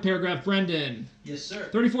the fourth paragraph, Brendan. Yes, sir.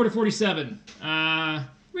 34 to 47. Here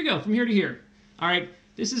we go, from here to here. All right,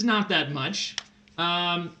 this is not that much.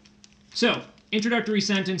 So, introductory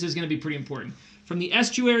sentence is going to be pretty important. From the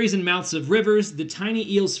estuaries and mouths of rivers, the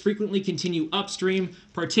tiny eels frequently continue upstream,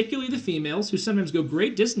 particularly the females, who sometimes go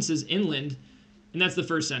great distances inland. And that's the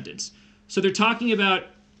first sentence. So they're talking about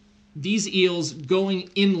these eels going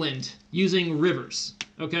inland using rivers.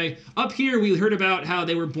 Okay, up here we heard about how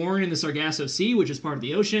they were born in the Sargasso Sea, which is part of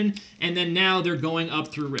the ocean, and then now they're going up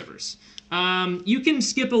through rivers. You can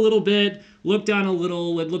skip a little bit, look down a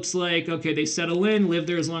little. It looks like, okay, they settle in, live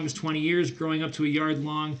there as long as 20 years, growing up to a yard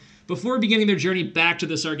long, before beginning their journey back to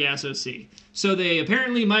the Sargasso Sea. So they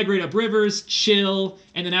apparently migrate up rivers, chill,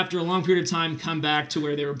 and then after a long period of time come back to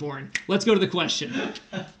where they were born. Let's go to the question.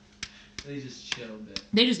 They just chill a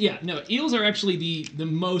bit. Eels are actually the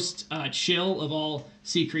most chill of all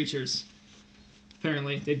sea creatures.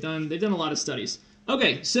 Apparently, they've done a lot of studies.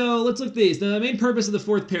 Okay, so let's look at these. The main purpose of the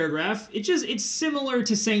fourth paragraph, it's similar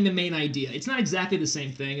to saying the main idea. It's not exactly the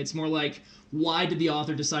same thing. It's more like, why did the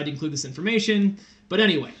author decide to include this information? But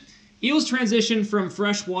anyway, eels transition from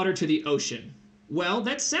fresh water to the ocean. Well,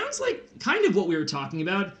 that sounds like kind of what we were talking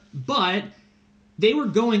about, but they were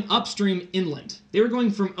going upstream inland. They were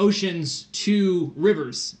going from oceans to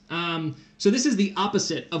rivers. So this is the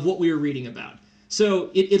opposite of what we were reading about. So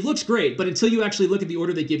it looks great, but until you actually look at the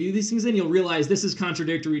order they give you these things in, you'll realize this is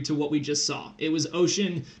contradictory to what we just saw. It was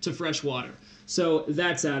ocean to fresh water. So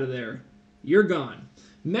that's out of there. You're gone.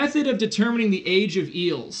 Method of determining the age of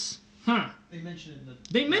eels. They mention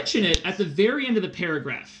it They mention it at the very end of the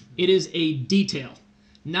paragraph. It is a detail,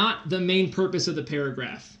 not the main purpose of the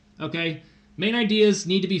paragraph. Okay? Main ideas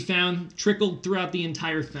need to be found, trickled throughout the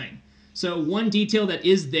entire thing. So one detail that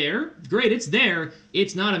is there, great, it's there,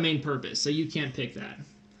 it's not a main purpose, so you can't pick that.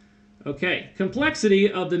 Okay,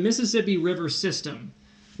 complexity of the Mississippi River system.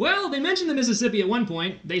 Well, they mentioned the Mississippi at one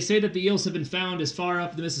point. They say that the eels have been found as far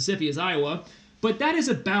up the Mississippi as Iowa, but that is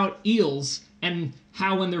about eels and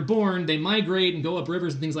how when they're born, they migrate and go up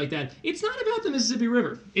rivers and things like that. It's not about the Mississippi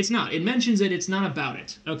River. It's not. It mentions it, it's not about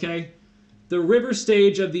it, okay? The river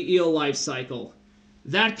stage of the eel life cycle.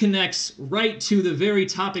 That connects right to the very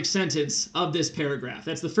topic sentence of this paragraph.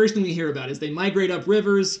 That's the first thing we hear about, is they migrate up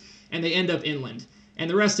rivers and they end up inland. And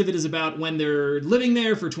the rest of it is about when they're living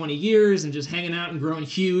there for 20 years and just hanging out and growing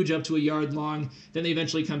huge up to a yard long. Then they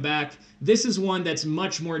eventually come back. This is one that's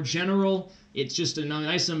much more general. It's just a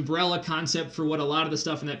nice umbrella concept for what a lot of the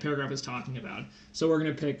stuff in that paragraph is talking about. So we're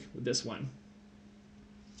going to pick this one.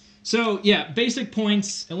 So yeah, basic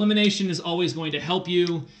points. Elimination is always going to help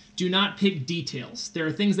you. Do not pick details. There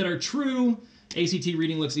are things that are true. ACT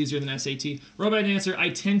reading looks easier than SAT. Robot answer, I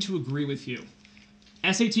tend to agree with you.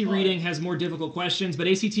 SAT reading has more difficult questions, but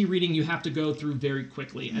ACT reading you have to go through very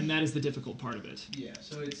quickly, and that is the difficult part of it. Yeah,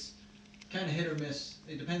 so it's kind of hit or miss.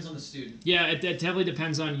 It depends on the student. Yeah, it heavily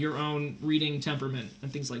depends on your own reading temperament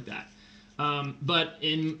and things like that. But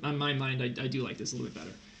in my mind, I do like this a little bit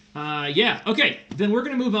better. Yeah, okay, then we're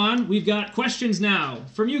going to move on. We've got questions now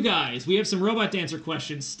from you guys. We have some robot dancer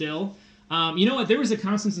questions still. You know what? There was a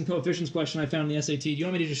constants and coefficients question I found in the SAT. Do you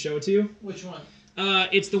want me to just show it to you? Which one?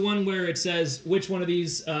 It's the one where it says which one of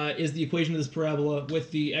these is the equation of this parabola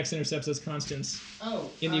with the x-intercepts as constants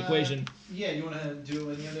in the equation. Yeah, you want to do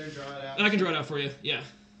it linear there, draw it out? I can draw it out for you, yeah.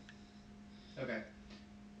 Okay.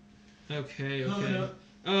 Okay. No.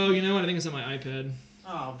 Oh, you know what? I think it's on my iPad.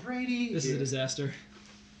 Oh, Brady. This is a disaster.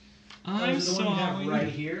 I'm is it the one you have sorry. right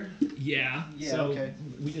here? Yeah. Yeah, So okay.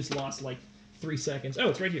 we just lost like 3 seconds. Oh,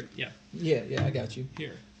 it's right here. Yeah. Yeah, I got you.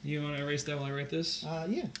 Here. You want to erase that while I write this?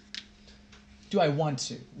 Yeah. Do I want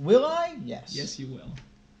to? Will I? Yes. Yes, you will.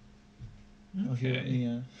 Oh, here, let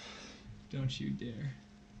me, Don't you dare.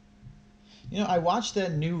 You know, I watched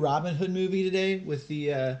that new Robin Hood movie today with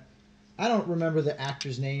the, I don't remember the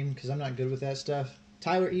actor's name because I'm not good with that stuff.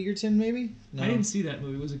 Tyler Egerton, maybe? No. I didn't see that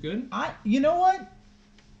movie. Was it good? You know what?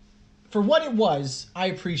 For what it was, I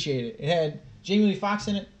appreciate it. It had Jamie Lee Foxx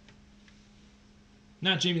in it.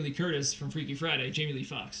 Not Jamie Lee Curtis from Freaky Friday. Jamie Lee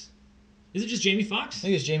Foxx. Is it just Jamie Foxx? I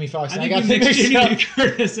think it's Jamie Foxx. I think got we mixed mixed Jamie up. Lee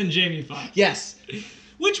Curtis and Jamie Foxx. Yes.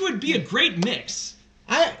 Which would be a great mix.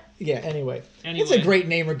 Anyway. It's a great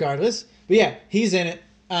name regardless. But yeah, he's in it.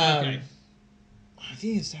 Okay. I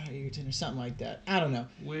think it's Tyler Egerton or something like that. I don't know.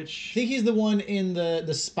 I Which... think he's the one in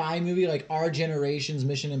the spy movie, like Our Generation's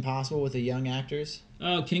Mission Impossible with the young actors.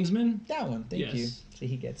 Oh, Kingsman? That one. Thank Yes. you. See,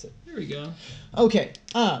 he gets it. There we go. Okay.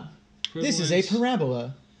 This is a Equivalent.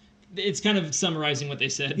 parabola. It's kind of summarizing what they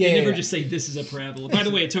said. Yeah, They never yeah. just say this is a parabola. By the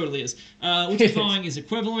way, it totally is. Which the following is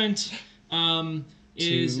equivalent,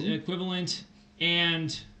 is To? equivalent,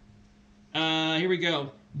 and here we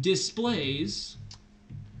go. Displays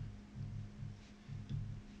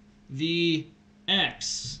the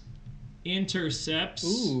x-intercepts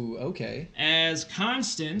Ooh, okay. as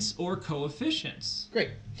constants or coefficients.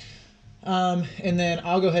 Great. And then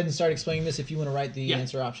I'll go ahead and start explaining this if you want to write the Yeah.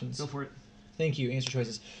 answer options. Go for it. Thank you. Answer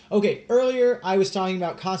choices. Okay, earlier I was talking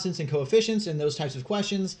about constants and coefficients and those types of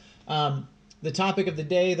questions. The topic of the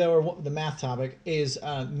day, though, or the math topic, is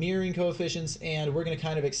mirroring coefficients, and we're going to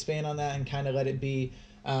kind of expand on that and kind of let it be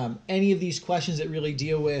any of these questions that really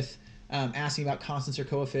deal with asking about constants or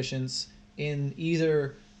coefficients in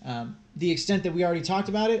either the extent that we already talked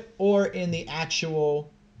about it or in the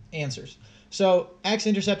actual answers. So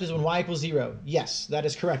x-intercept is when y equals 0. Yes, that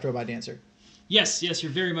is correct, Robot Dancer. Yes,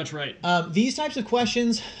 you're very much right. These types of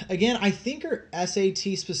questions, again, I think are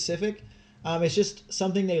SAT specific. It's just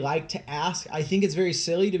something they like to ask. I think it's very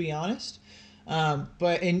silly, to be honest.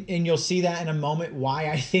 But you'll see that in a moment why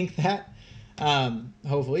I think that,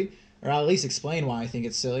 hopefully, or I'll at least explain why I think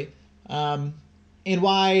it's silly, and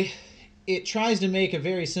why it tries to make a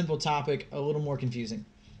very simple topic a little more confusing,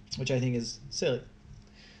 which I think is silly.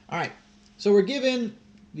 All right, so we're given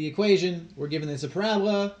the equation, we're given it's a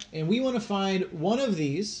parabola, and we want to find one of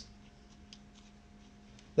these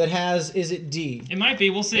that has, is it D? It might be,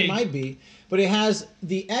 we'll see. It might be, but it has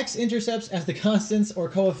the x-intercepts as the constants or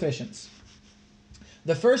coefficients.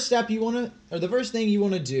 The first step you want to, or the first thing you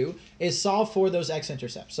want to do is solve for those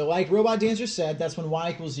x-intercepts. So like Robot Dancer said, that's when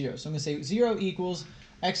y equals 0. So I'm going to say 0 equals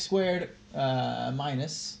x squared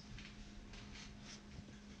minus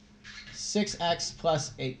 6x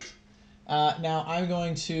plus 8. Now I'm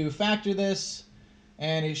going to factor this,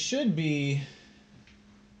 and it should be,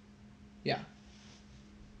 yeah,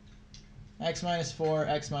 x minus 4,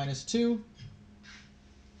 x minus 2.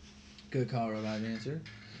 Good call, Robot Dancer.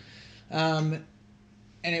 And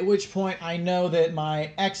at which point I know that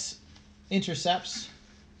my x-intercepts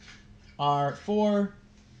are 4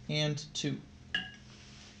 and 2.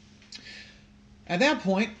 At that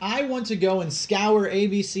point, I want to go and scour A,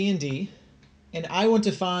 B, C, and D, and I want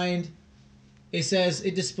to find, it says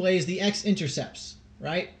it displays the x-intercepts,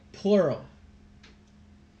 right? Plural.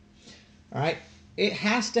 All right? It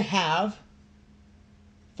has to have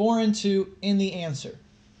 4 and 2 in the answer.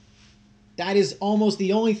 That is almost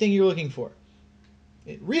the only thing you're looking for.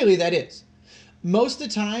 Really, that is. Most of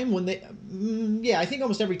the time when they, I think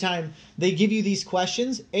almost every time they give you these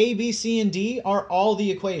questions, A, B, C, and D are all the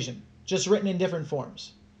equation, just written in different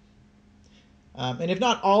forms. And if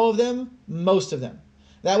not all of them, most of them.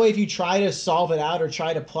 That way, if you try to solve it out or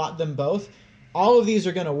try to plot them both, all of these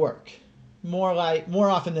are going to work. More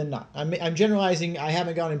often than not. I'm generalizing. I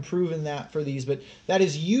haven't gone and proven that for these, but that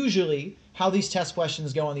is usually how these test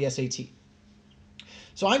questions go on the SAT.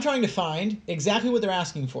 So I'm trying to find exactly what they're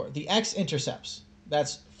asking for. The x-intercepts.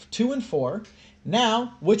 That's 2 and 4.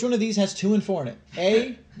 Now, which one of these has 2 and 4 in it?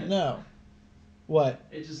 A? No. What?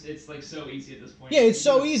 It's like so easy at this point. Yeah, it's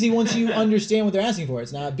so easy once you understand what they're asking for.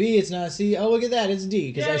 It's not B, it's not C. Oh, look at that, it's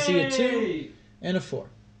D, because I see a 2 and a 4.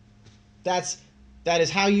 That is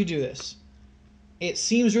how you do this. It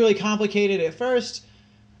seems really complicated at first,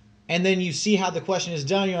 and then you see how the question is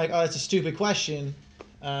done. You're like, oh, that's a stupid question,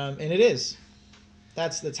 and it is.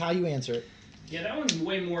 That's how you answer it. Yeah, that one's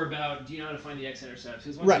way more about, do you know how to find the x-intercepts?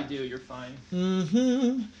 Because once Right. you do, you're fine.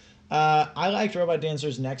 Mm-hmm. I liked Robot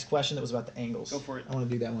Dancer's next question that was about the angles. Go for it. I want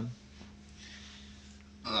to do that one.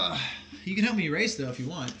 You can help me erase, though, if you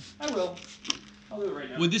want. I will. I'll do it right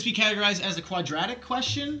now. Would this be categorized as a quadratic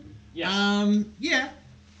question Yes. Yeah.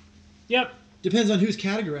 Yep. Depends on who's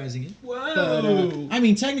categorizing it. Whoa. But, I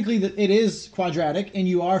mean, technically, it is quadratic, and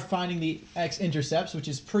you are finding the x-intercepts, which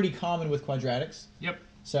is pretty common with quadratics. Yep.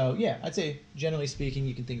 So, yeah, I'd say, generally speaking,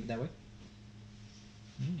 you can think of it that way.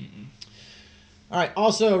 All right.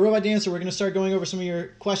 Also, Robot Dancer, we're going to start going over some of your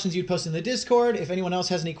questions you'd posted in the Discord. If anyone else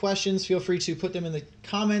has any questions, feel free to put them in the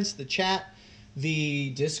comments, the chat,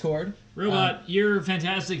 the Discord. Robot, you're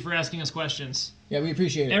fantastic for asking us questions. Yeah, we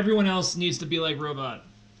appreciate it. Everyone else needs to be like Robot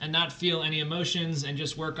and not feel any emotions and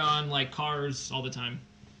just work on like cars all the time,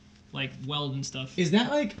 like weld and stuff. Is that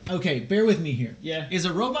like, okay, bear with me here. Yeah. Is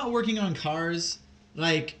a robot working on cars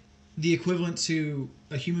like the equivalent to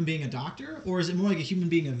a human being a doctor, or is it more like a human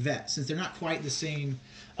being a vet, since they're not quite the same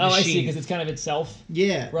Oh, I see, machine? because it's kind of itself.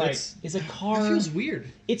 Yeah. Right. Is a car... That feels weird.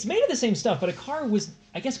 It's made of the same stuff, but a car was...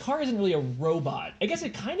 I guess car isn't really a robot. I guess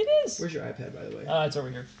it kind of is. Where's your iPad, by the way? It's over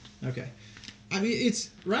here. Okay. I mean, it's...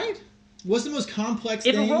 Right? What's the most complex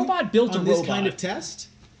If thing a robot built on a this robot... kind of test?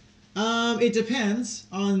 It depends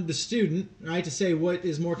on the student, right, to say what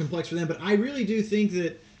is more complex for them. But I really do think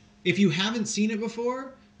that if you haven't seen it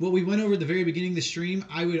before, what we went over at the very beginning of the stream,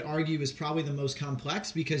 I would argue is probably the most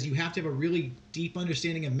complex, because you have to have a really deep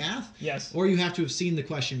understanding of math. Yes. Or you have to have seen the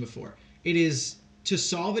question before. It is... To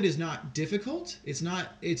solve it is not difficult. It's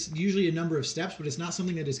usually a number of steps, but it's not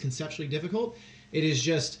something that is conceptually difficult. It is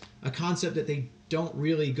just a concept that they don't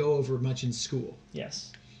really go over much in school.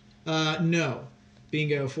 Yes. No.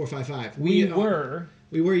 Bingo 455. We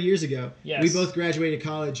were years ago. Yes. We both graduated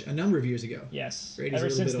college a number of years ago. Yes. Brady's a Ever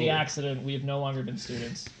little since bit the older. accident, we have no longer been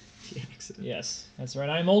students. The accident. Yes, that's right.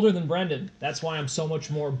 I'm older than Brendan. That's why I'm so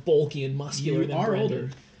much more bulky and muscular You than are Brendan. older.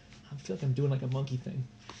 I feel like I'm doing like a monkey thing.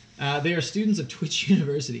 They are students of Twitch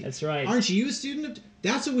University. That's right. Aren't you a student of...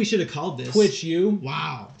 That's what we should have called this. Twitch U.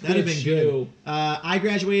 Wow. That'd have been Twitch good. U. I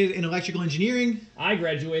graduated in electrical engineering. I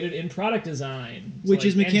graduated in product design. So Which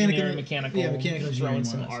is mechanical- engineering, mechanical. yeah, mechanical Throw in engineering,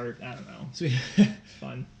 some more or art. I don't know. So we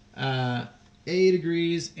Fun. A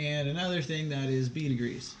degrees and another thing that is B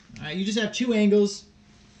degrees. All right, you just have two angles.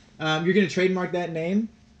 You're going to trademark that name.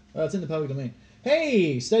 Well, it's in the public domain.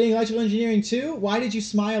 Hey, studying electrical engineering too? Why did you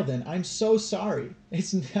smile then? I'm so sorry.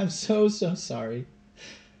 I'm so sorry.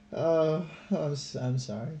 I'm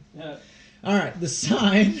sorry. Yeah. All right, the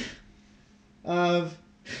sine of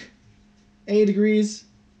A degrees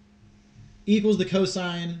equals the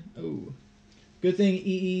cosine. Oh, good thing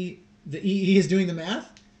the EE is doing the math.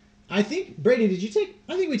 I think, Brady,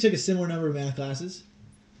 I think we took a similar number of math classes.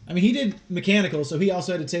 I mean, he did mechanical, so he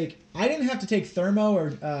also had to take, I didn't have to take thermo or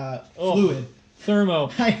fluid. Thermo.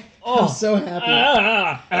 I'm so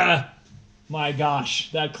happy. My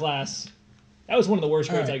gosh, that class. That was one of the worst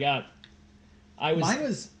grades All right. I got. I was Mine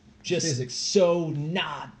was just physics. so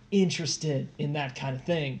not interested in that kind of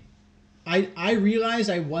thing. I realized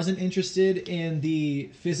I wasn't interested in the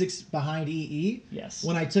physics behind EE Yes.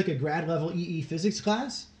 when I took a grad level EE physics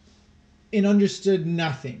class and understood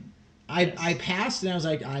nothing. Yes. I passed and I was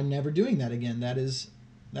like, I'm never doing that again. That is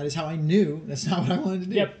how I knew that's not what I wanted to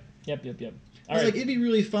do. Yep. I All was right. like, it'd be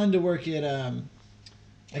really fun to work at I can't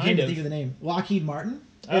Kind even of. think of the name, Lockheed Martin,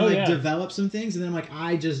 and Oh, like yeah. develop some things. And then I'm like,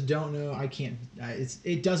 I just don't know. I can't.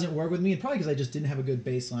 It doesn't work with me, and probably because I just didn't have a good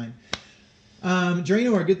baseline.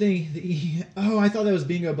 Draenor, good thing. I thought that was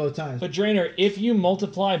bingo both times. But Drainer, if you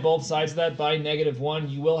multiply both sides of that by -1,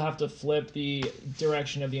 you will have to flip the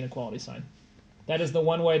direction of the inequality sign. That is the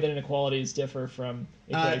one way that inequalities differ from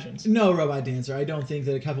equations. No, Robot Dancer. I don't think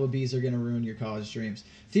that a couple of B's are going to ruin your college dreams.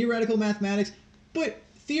 Theoretical mathematics, but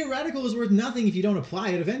theoretical is worth nothing if you don't apply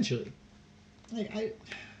it eventually.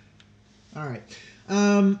 All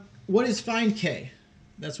right. What is find K?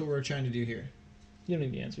 That's what we're trying to do here. You don't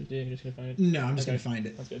need the answers, do you? You're just going to find it? No, I'm just Okay. going to find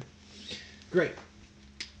it. That's good. Great.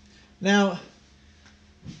 Now,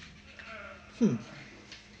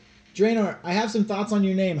 Draenor, I have some thoughts on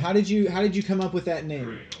your name. How did you come up with that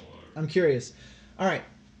name? I'm curious. All right.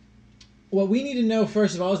 What we need to know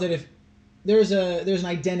first of all is that if there's an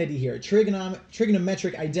identity here, a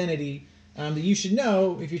trigonometric identity that you should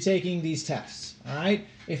know if you're taking these tests. All right.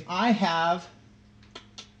 If I have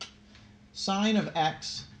sine of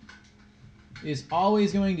x is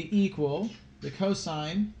always going to equal the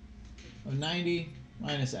cosine of 90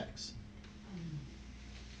 minus x.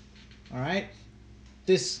 All right.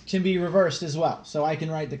 This can be reversed as well. So I can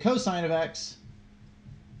write the cosine of x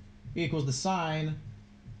equals the sine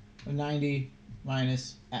of 90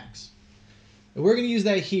 minus x. And we're going to use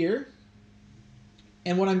that here.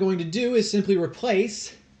 And what I'm going to do is simply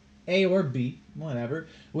replace a or b, whatever,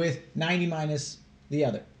 with 90 minus the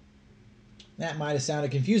other. That might have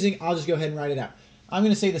sounded confusing. I'll just go ahead and write it out. I'm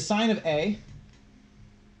going to say the sine of a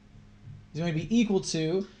is going to be equal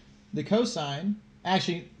to the cosine.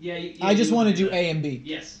 Actually, Yeah. I just want to do that. A and B.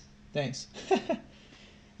 Yes. Thanks.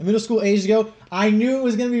 In middle school ages ago, I knew it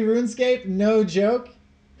was going to be RuneScape. No joke.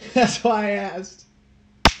 That's why I asked.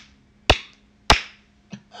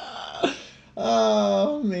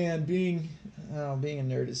 Oh man, being a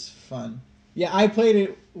nerd is fun. Yeah, I played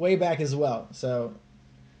it way back as well. So,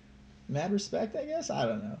 mad respect, I guess. I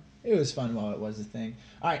don't know. It was fun while it was a thing.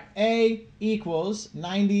 All right, A equals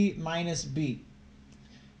 90 minus B.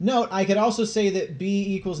 Note, I could also say that B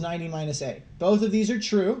equals 90 minus A. Both of these are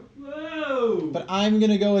true. Whoa! But I'm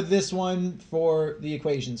going to go with this one for the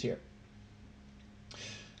equations here.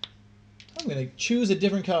 I'm going to choose a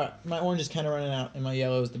different color. My orange is kind of running out, and my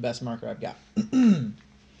yellow is the best marker I've got.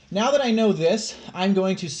 Now that I know this, I'm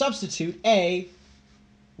going to substitute A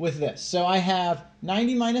with this. So I have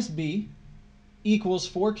 90 minus B equals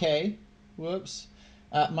 4K,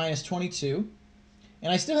 minus 22.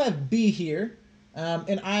 And I still have B here,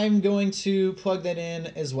 and I'm going to plug that in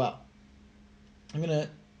as well. I'm going to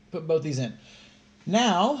put both these in.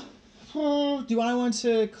 Now, do I want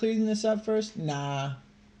to clean this up first? Nah.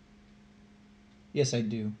 Yes, I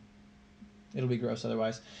do. It'll be gross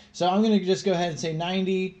otherwise. So I'm going to just go ahead and say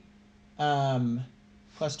 90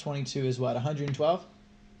 plus 22 is what? 112?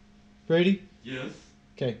 Brady? Yes.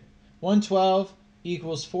 Okay. 112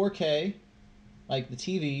 equals 4K, like the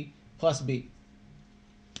TV, plus B.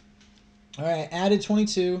 All right, I added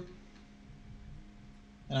 22,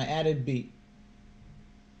 and I added B.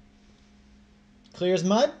 Clear as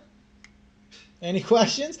mud? Any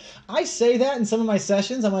questions? I say that in some of my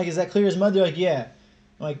sessions. I'm like, is that clear as mud? They're like, yeah.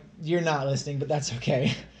 I'm like, you're not listening, but that's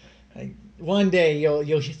okay. Like, one day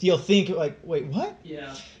you'll think like, wait, what?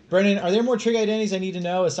 Yeah. Brennan, are there more trig identities I need to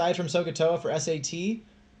know aside from SOHCAHTOA for SAT?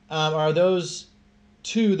 Are those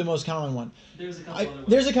two the most common one? There's a couple other ones.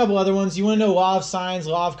 There's a couple other ones. You want to know law of sines,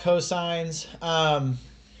 law of cosines.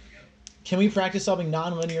 Can we practice solving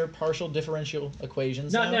nonlinear partial differential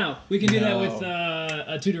equations? Not now. We can do that No.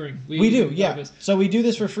 with tutoring. We do, yeah. focus. So we do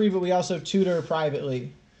this for free, but we also tutor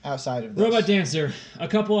privately outside of this. Robot Dancer. A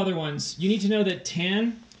couple other ones. You need to know that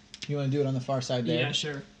tan. You want to do it on the far side there? Yeah,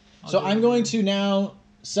 sure. So I'm going to now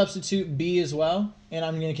substitute B as well, and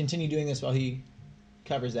I'm going to continue doing this while he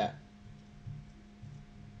covers that.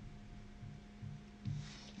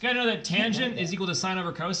 You gotta know that tangent is equal to sine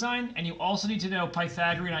over cosine, and you also need to know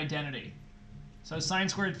Pythagorean identity. So sine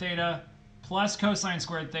squared theta plus cosine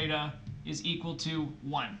squared theta is equal to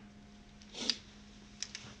 1.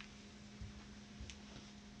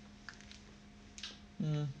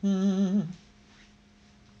 Mm-hmm.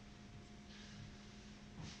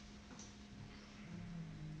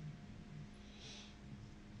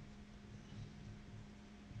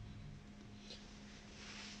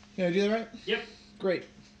 You gonna do that right? Yep. Great.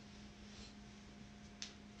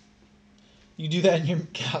 You do that in your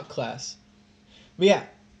calc class. But yeah.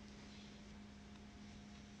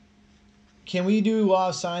 Can we do law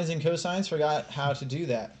of sines and cosines? Forgot how to do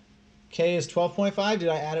that. K is 12.5. Did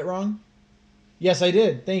I add it wrong? Yes, I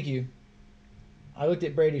did. Thank you. I looked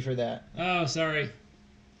at Brady for that. Oh, sorry.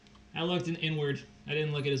 I looked inward. I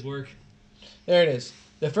didn't look at his work. There it is.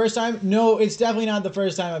 The first time? No, it's definitely not the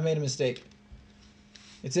first time I've made a mistake.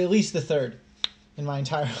 It's at least the third in my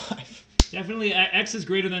entire life. Definitely x is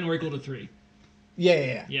greater than or equal to 3.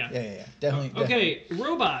 Yeah. Yeah. Definitely. Okay,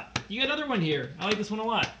 robot. You got another one here. I like this one a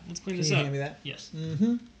lot. Let's clean Can this you up. hand me that? Yes.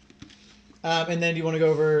 Mm-hmm. And then do you want to go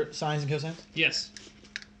over sines and cosines? Yes.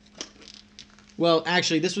 Well,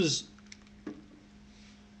 actually, this was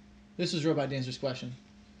Robot Dancer's question.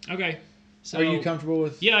 Okay. So Are you comfortable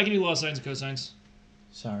with? Yeah, I can do law of sines and cosines.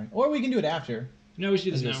 Sorry. Or we can do it after. No, we should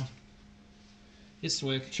do this I just- now. It's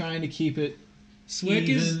SWIC. Trying to keep it.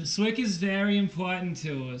 SWIC is very important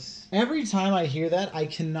to us. Every time I hear that, I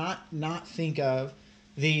cannot not think of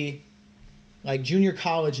the junior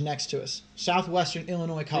college next to us, Southwestern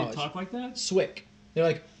Illinois College. They talk like that? SWIC. They're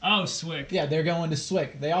like, Oh, SWIC. yeah, they're going to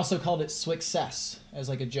SWIC. They also called it SWICcess as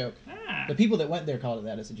like a joke. Ah, The people that went there called it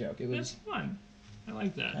that as a joke. It was that's fun. I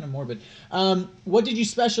like that. kind of morbid. What did you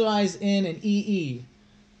specialize in EE?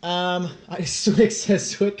 SWIC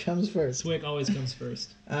says SWIC comes first. SWIC always comes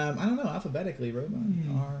first. I don't know, alphabetically, robot,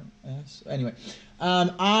 R, S. Anyway,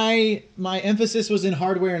 my emphasis was in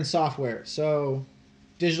hardware and software, so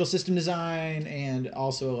digital system design and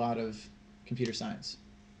also a lot of computer science.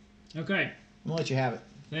 Okay. I'm gonna let you have it.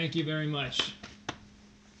 Thank you very much.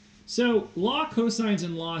 So, law cosines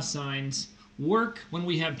and law sines work when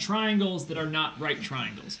we have triangles that are not right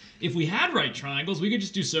triangles. If we had right triangles, we could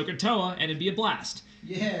just do SOHCAHTOA and it'd be a blast.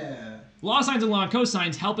 Yeah. Law sines and law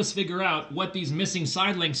cosines help us figure out what these missing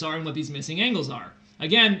side lengths are and what these missing angles are.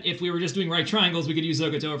 Again, if we were just doing right triangles, we could use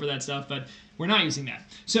SOHCAHTOA for that stuff, but we're not using that.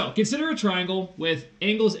 So consider a triangle with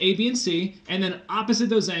angles A, B, and C, and then opposite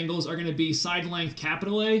those angles are going to be side length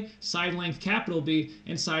capital A, side length capital B,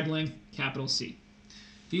 and side length capital C.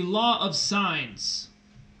 The law of sines,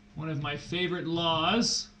 one of my favorite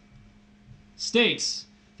laws, states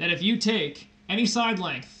that if you take any side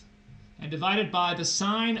length and divide it by the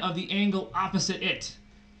sine of the angle opposite it,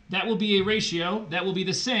 that will be a ratio that will be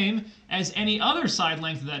the same as any other side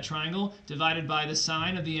length of that triangle divided by the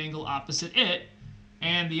sine of the angle opposite it,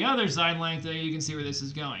 and the other side length, you can see where this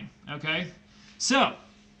is going, okay? So,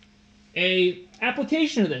 a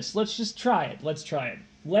application of this, let's just try it. Let's try it.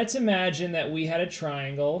 Let's imagine that we had a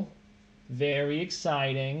triangle. Very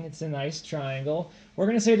exciting. It's a nice triangle. We're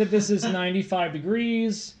going to say that this is 95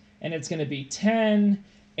 degrees, and it's going to be 10,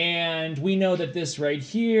 and we know that this right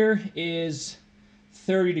here is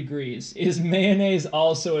 30 degrees. Is mayonnaise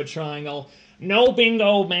also a triangle? No,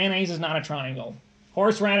 bingo, mayonnaise is not a triangle.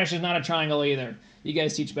 Horseradish is not a triangle either. You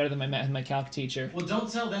guys teach better than my calc teacher. Well, don't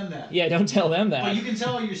tell them that. Yeah, don't tell them that. Well, you can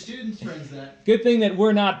tell all your students friends that. Good thing that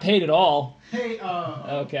we're not paid at all. Hey,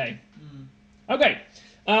 Okay. Okay.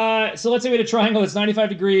 So let's say we had a triangle that's 95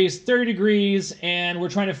 degrees, 30 degrees, and we're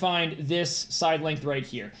trying to find this side length right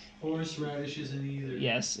here. Horseradish isn't either.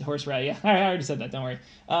 Yes, horseradish. Yeah, I already said that. Don't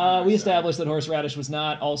worry. We established that horseradish was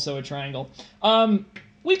not also a triangle.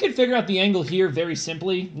 We could figure out the angle here very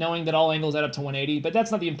simply, knowing that all angles add up to 180, but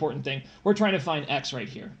that's not the important thing. We're trying to find x right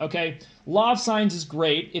here, okay? Law of sines is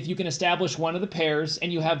great if you can establish one of the pairs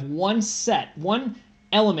and you have one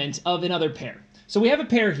element of another pair. So we have a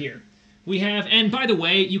pair here. We have, and by the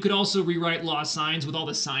way, you could also rewrite law of sines with all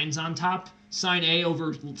the signs on top. Sine A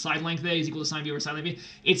over side length A is equal to sine B over side length B.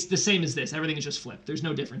 It's the same as this. Everything is just flipped. There's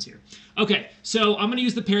no difference here. Okay, so I'm going to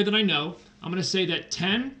use the pair that I know. I'm going to say that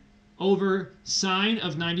 10 over sine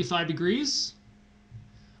of 95 degrees.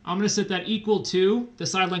 I'm going to set that equal to the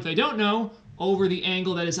side length I don't know over the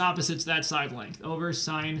angle that is opposite to that side length, over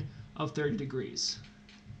sine of 30 degrees.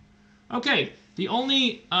 Okay, the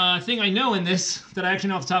only thing I know in this that I actually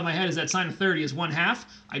know off the top of my head is that sine of 30 is 1/2.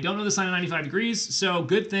 I don't know the sine of 95 degrees, so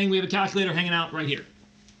good thing we have a calculator hanging out right here.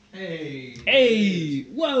 Hey. Hey!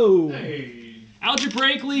 Whoa! Hey.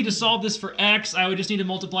 Algebraically, to solve this for x, I would just need to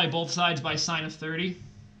multiply both sides by sine of 30.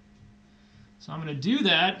 So I'm going to do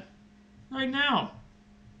that right now.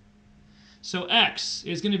 So x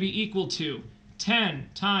is going to be equal to 10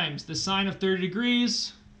 times the sine of 30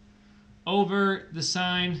 degrees over the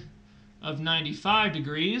sine of 95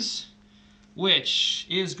 degrees, which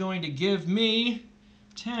is going to give me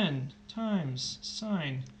 10 times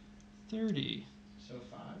sine 30 So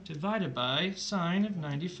 5. divided by sine of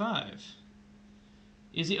 95.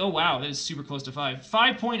 Is it? Oh wow, that is super close to 5.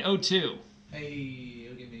 5.02. Hey,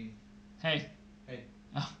 look at me. Hey. Hey.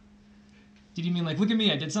 Oh. Did you mean like, look at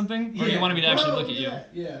me, I did something? Or you wanted me to actually look at you?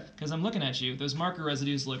 Yeah. Because I'm looking at you. Those marker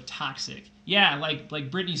residues look toxic. Yeah, like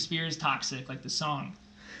Britney Spears Toxic, like the song.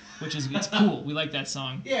 Which is, it's cool. We like that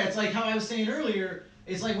song. Yeah, it's like how I was saying earlier.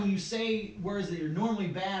 It's like when you say words that are normally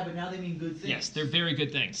bad, but now they mean good things. Yes, they're very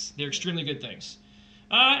good things. They're extremely good things.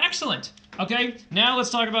 Excellent. Okay, now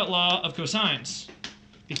let's talk about law of cosines.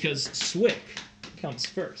 Because SWIC comes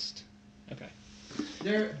first. Okay.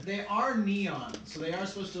 They are neon, so they are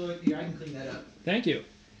supposed to look. Yeah, I can clean that up. Thank you.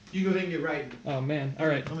 You go ahead and get right. Oh, man. All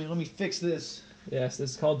right. Let me fix this. Yes,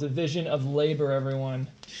 this is called division of labor, everyone.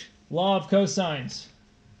 Law of cosines.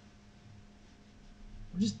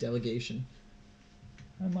 Or just delegation.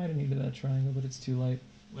 I might have needed that triangle, but it's too late.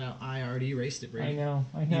 Well, I already erased it, Brady. I know.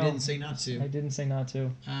 You didn't say not to. I didn't say not to.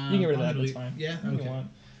 You can get rid of that, that's fine. Yeah, If you okay. want.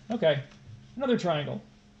 Okay, another triangle.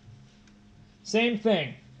 Same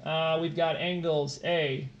thing. We've got angles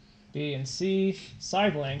A, B, and C,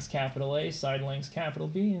 side lengths, capital A, side lengths, capital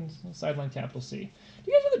B, and side length, capital C.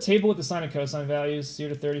 Do you guys have the table with the sine and cosine values, 0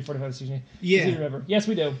 to 30, 45, 60? Yeah. Easy to remember. Yes,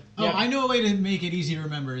 we do. Oh, Yep. I know a way to make it easy to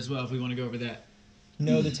remember as well if we want to go over that.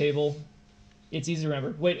 Know the table. It's easy to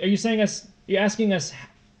remember. Wait, are you asking us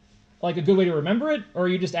like a good way to remember it, or are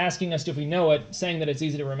you just asking us if we know it, saying that it's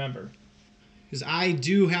easy to remember? Because I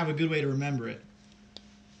do have a good way to remember it.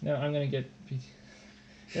 No, I'm gonna get.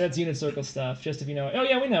 That's unit circle stuff. Just if you know it. Oh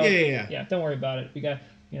yeah, we know it. Yeah. Yeah, don't worry about it. We got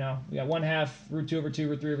 1/2 root 2 over 2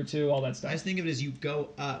 root 3 over 2, all that I stuff. just think of it as you go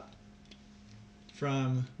up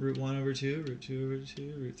from root 1 over 2, root 2 over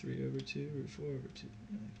 2, root 3 over 2, root 4 over 2.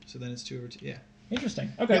 So then it's 2 over 2. Yeah.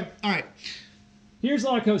 Interesting. Okay. Yep. All right. Here's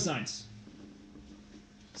law of cosines.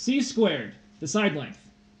 C squared, the side length,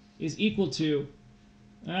 is equal to.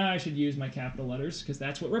 I should use my capital letters because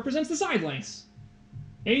that's what represents the side lengths.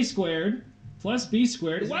 A squared plus B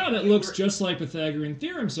squared. Isn't Wow, it that E looks over- just like Pythagorean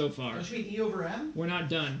theorem so far. Don't you mean E over M? We're not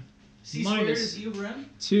done. C squared minus is E over M?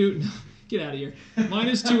 2. No, get out of here.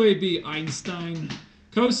 Minus 2ab Einstein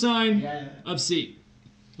cosine Yeah. of C.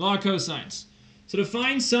 Law of cosines. So to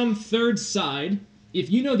find some third side, if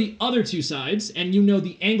you know the other two sides and you know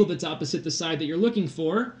the angle that's opposite the side that you're looking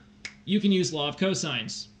for, you can use law of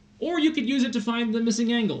cosines. Or you could use it to find the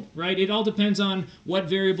missing angle, right? It all depends on what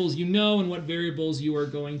variables you know and what variables you are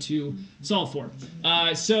going to solve for.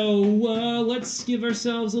 So let's give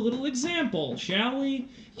ourselves a little example, shall we?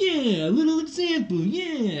 Yeah, a little example,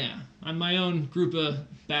 yeah. On my own group of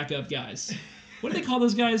backup guys. What do they call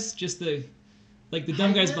those guys? Just the dumb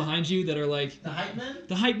Hype guys men? behind you that are like... The hype men?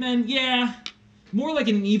 The hype men, yeah. More like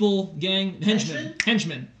an evil gang. Henchmen.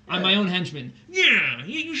 Henchmen? I'm Yeah. my own henchman. Yeah,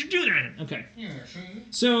 you should do that. Okay. Yeah, see?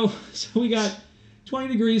 So we got 20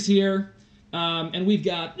 degrees here, and we've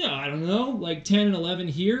got, I don't know, like 10 and 11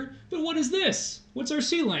 here. But what is this? What's our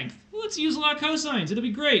C length? Well, let's use law of cosines. It'll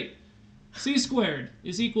be great. C squared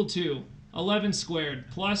is equal to 11 squared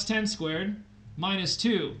plus 10 squared minus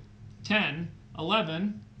 2, 10,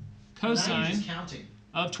 11 Now you're cosine just counting.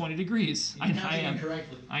 of 20 degrees. You're I counting am.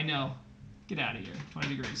 incorrectly. I know. Get out of here. 20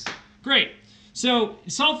 degrees. Great. So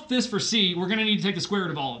solve this for C. We're going to need to take the square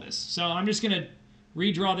root of all of this. So I'm just going to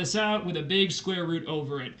redraw this out with a big square root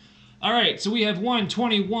over it. All right, so we have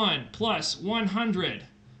 121 plus 100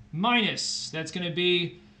 minus, that's going to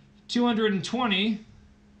be 220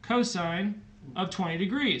 cosine of 20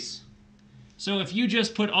 degrees. So if you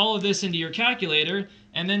just put all of this into your calculator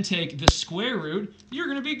and then take the square root, you're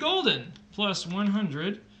going to be golden. Plus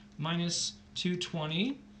 100 minus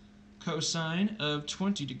 220 cosine of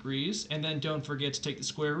 20 degrees, and then don't forget to take the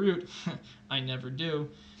square root, I never do,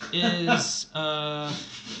 is, I'm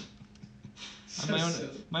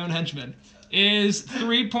my own henchman, is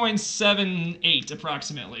 3.78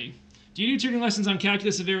 approximately. Do you do tutoring lessons on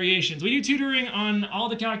calculus of variations? We do tutoring on all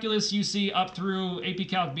the calculus you see up through AP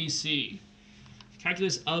Calc BC.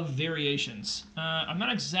 Calculus of variations. I'm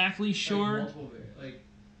not exactly sure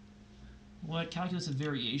what calculus of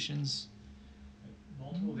variations.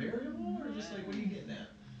 Multiple variable, or just like what are you getting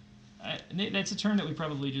at? That's a term that we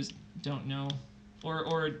probably just don't know,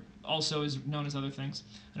 or also is known as other things.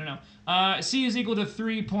 I don't know. C is equal to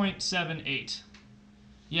 3.78.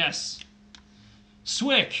 Yes.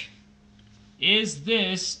 Swick, is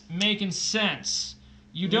this making sense?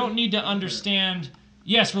 You don't need to understand.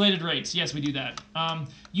 Yes, related rates. Yes, we do that.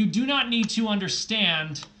 You do not need to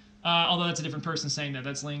understand. Although that's a different person saying that.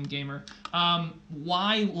 That's Lane Gamer.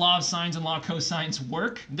 Why law of sines and law of cosines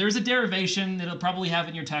work? There's a derivation that it'll probably have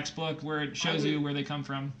in your textbook where it shows you where they come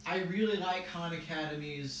from. I really like Khan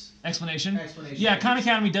Academy's Explanation? explanation. Yeah, Khan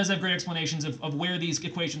Academy does have great explanations of where these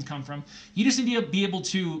equations come from. You just need to be able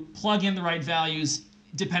to plug in the right values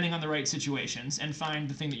depending on the right situations and find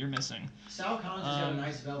the thing that you're missing. Sal Khan's just got a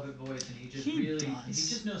nice velvet voice, and he just he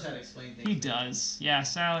just knows how to explain things. He does. Yeah,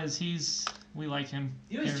 Sal we like him.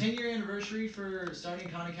 You know his 10-year anniversary for starting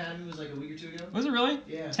Khan Academy was like a week or two ago? Was it really?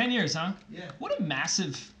 Yeah. 10 years, huh? Yeah. What a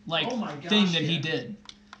massive Oh my gosh, thing that yeah. he did.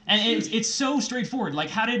 And it's so straightforward. Like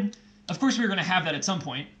of course we were going to have that at some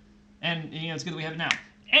point. And it's good that we have it now.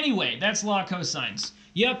 Anyway, that's law of cosines.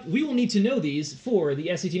 Yep, we will need to know these for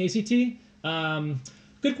the SAT and ACT.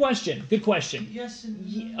 Good question. Good question. Yes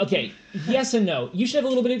and no. Okay, yes and no. You should have a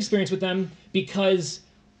little bit of experience with them because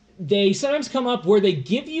they sometimes come up where they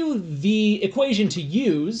give you the equation to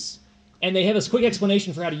use and they have a quick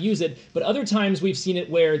explanation for how to use it, but other times we've seen it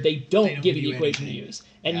where they don't give you the equation to use.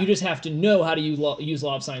 And you just have to know how to use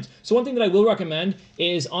law of sines. So one thing that I will recommend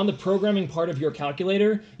is on the programming part of your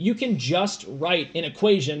calculator, you can just write an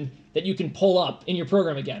equation that you can pull up in your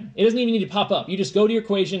program again. It doesn't even need to pop up. You just go to your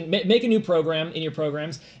equation, make a new program in your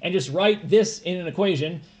programs, and just write this in an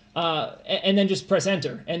equation, and then just press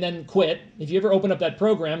enter, and then quit. If you ever open up that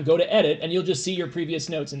program, go to edit, and you'll just see your previous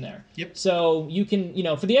notes in there. Yep. So you can,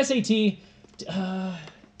 for the SAT,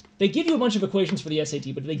 they give you a bunch of equations for the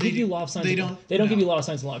SAT, but they give you law of sines. They don't give you law of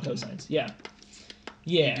sines and law of cosines. Yeah.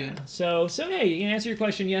 Yeah. So hey, you can answer your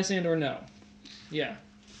question yes and or no. Yeah.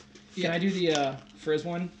 Can I do the Frizz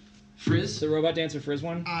one? Frizz? The robot dancer Frizz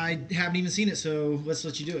one? I haven't even seen it, so let's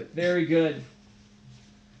let you do it. Very good.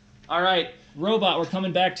 All right, robot, we're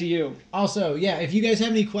coming back to you. Also, yeah, if you guys have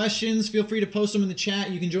any questions, feel free to post them in the chat.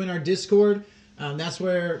 You can join our Discord. That's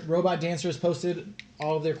where Robot Dancer has posted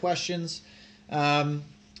all of their questions.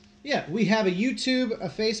 Yeah, we have a YouTube, a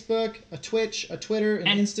Facebook, a Twitch, a Twitter,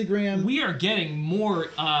 an Instagram. We are getting more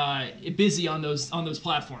busy on those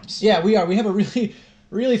platforms. Yeah, we are. We have a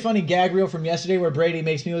really funny gag reel from yesterday where Brady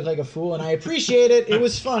makes me look like a fool, and I appreciate it. It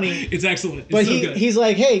was funny. It's excellent. It's But so good. he's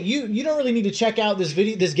like, hey, you don't really need to check out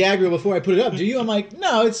this gag reel before I put it up, do you? I'm like,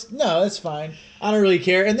 no, it's fine. I don't really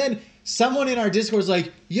care. And then someone in our Discord was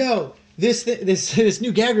like, "Yo, this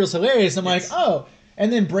new gag reel's hilarious." I'm Yes. like, "Oh."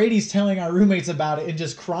 And then Brady's telling our roommates about it and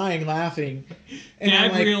just crying, laughing. And I'm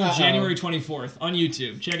Gag like, Reel, "Uh-oh." January 24th on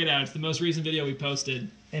YouTube. Check it out. It's the most recent video we posted.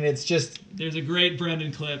 And it's just, There's a great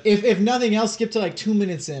Brendan clip. if nothing else, skip to like 2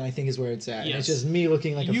 minutes in, I think is where it's at. And Yes. it's just me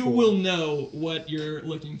looking like a You fool. will know what you're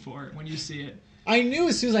looking for when you see it. I knew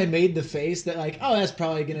as soon as I made the face that like, oh, that's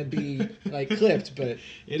probably gonna be like clipped, but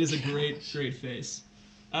It is a great face.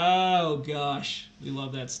 Oh gosh, we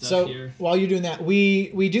love that stuff so here. while you're doing that,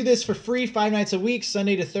 we do this for free 5 nights a week,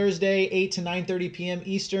 Sunday to Thursday, 8 to 9:30 p.m.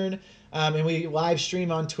 Eastern, and we live stream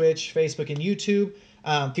on Twitch, Facebook, and YouTube.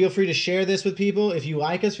 Feel free to share this with people. If you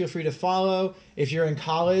like us, feel free to follow. If you're in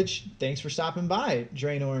college, thanks for stopping by,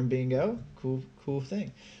 Draenor and Bingo. Cool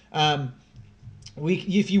thing.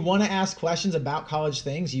 If you want to ask questions about college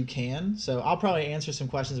things, you can. So I'll probably answer some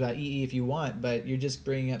questions about EE if you want, but you're just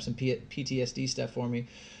bringing up some PTSD stuff for me.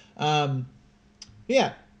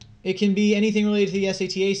 Yeah, it can be anything related to the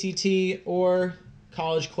SAT, ACT, or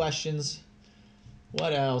college questions.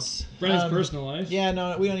 What else? Brendan's personal life. Yeah,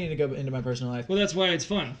 no, we don't need to go into my personal life. Well, that's why it's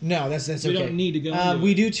fun. No, that's We okay. don't need to go into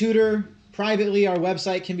We it. do tutor privately. Our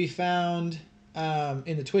website can be found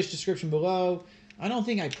in the Twitch description below. I don't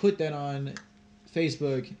think I put that on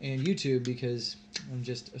Facebook and YouTube because I'm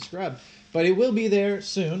just a scrub, but it will be there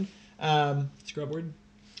soon. Scrub word?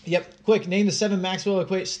 Yep. Quick, name the 7 Maxwell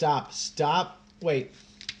equations. Stop. Wait.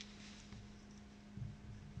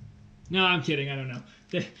 No, I'm kidding. I don't know.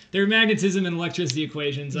 They're magnetism and electricity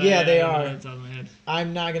equations. Yeah, they I don't know are. off the top of my head.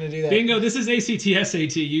 I'm not gonna do that. Bingo, this is ACT,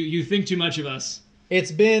 SAT. You think too much of us.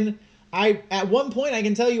 It's been. At one point I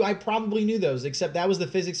can tell you I probably knew those, except that was the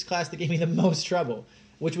physics class that gave me the most trouble,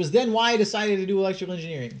 which was then why I decided to do electrical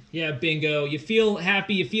engineering. Yeah, bingo. You feel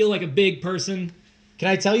happy. You feel like a big person. Can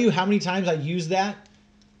I tell you how many times I used that?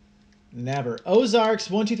 Never. Ozarks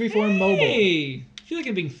 1, 2, 3, 4 mobile. Hey, I feel like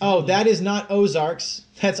I'm being. Oh, funny. that is not Ozarks.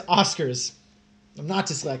 That's Oscars. I'm not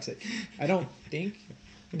dyslexic. I don't think.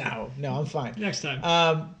 No, I'm fine. Next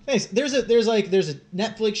time. Thanks. There's a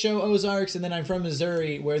Netflix show Ozarks, and then I'm from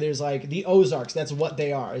Missouri where there's like the Ozarks. That's what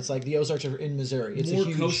they are. It's like the Ozarks are in Missouri. It's More a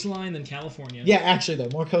huge coastline than California. Yeah, actually though,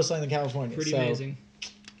 more coastline than California. Pretty so. amazing.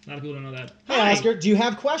 A lot of people don't know that. Hi, Oscar. Do you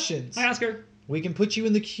have questions? Hi, Oscar. We can put you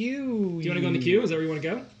in the queue. Do you want to go in the queue? Is that where you want to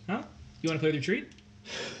go? Huh? You want to play with your treat?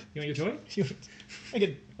 You want your toy? I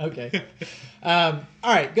could. Okay. All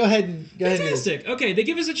right. Go ahead and do this. Fantastic. Okay, they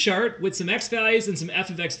give us a chart with some x values and some f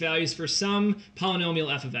of x values for some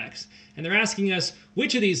polynomial f of x. And they're asking us,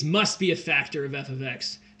 which of these must be a factor of f of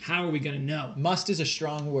x? How are we going to know? Must is a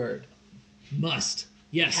strong word. Must.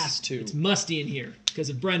 Yes. Has to. It's musty in here because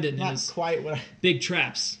of Brendan and Not his quite what I. big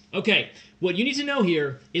traps. Okay, what you need to know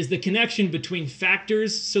here is the connection between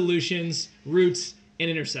factors, solutions, roots, and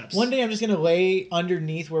intercepts. One day I'm just gonna lay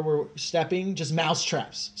underneath where we're stepping, just mouse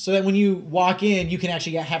traps, so that when you walk in, you can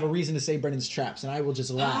actually have a reason to say Brendan's traps, and I will just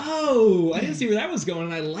laugh. Oh, I didn't see where that was going,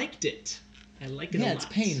 and I liked it. I like it a Yeah, lot. it's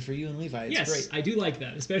pain for you and Levi. It's yes, great. I do like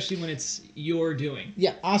that, especially when it's your doing.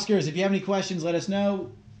 Yeah, Oscars. If you have any questions, let us know.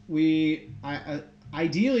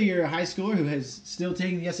 Ideally, you're a high schooler who has still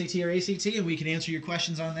taken the SAT or ACT, and we can answer your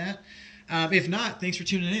questions on that. If not, thanks for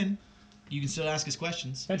tuning in. You can still ask us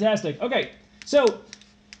questions. Fantastic. Okay, so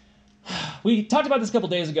we talked about this a couple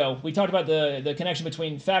days ago. We talked about the connection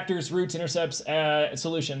between factors, roots, intercepts,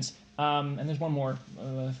 solutions. And there's one more,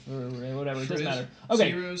 whatever, it doesn't matter.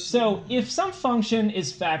 Okay, Zeros. so if some function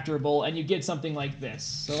is factorable and you get something like this,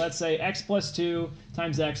 so let's say x plus 2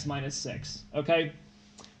 times x minus 6, okay?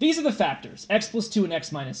 These are the factors, x plus 2 and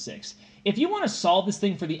x minus 6. If you want to solve this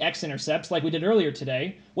thing for the x-intercepts like we did earlier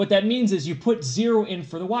today, what that means is you put 0 in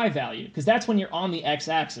for the y value, because that's when you're on the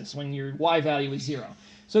x-axis, when your y value is 0.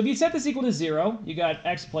 So if you set this equal to 0, you got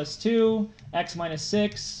x plus 2, x minus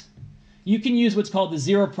 6. You can use what's called the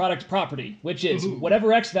zero product property, which is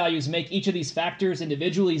whatever x values make each of these factors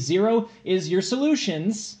individually 0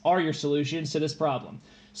 are your solutions to this problem.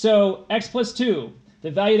 So x plus 2,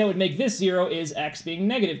 the value that would make this 0 is x being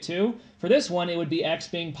negative 2. For this one, it would be x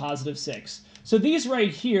being positive 6. So these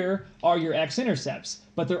right here are your x-intercepts,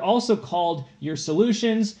 but they're also called your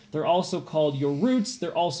solutions, they're also called your roots,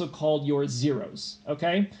 they're also called your zeros,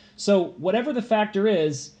 okay? So whatever the factor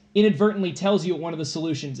is, inadvertently tells you what one of the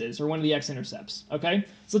solutions is, or one of the x-intercepts, okay?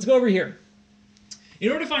 So let's go over here.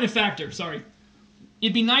 In order to find a factor,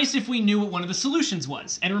 it'd be nice if we knew what one of the solutions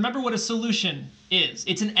was. And remember what a solution is.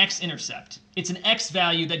 It's an x-intercept. It's an x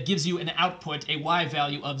value that gives you an output, a y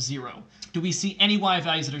value of 0. Do we see any y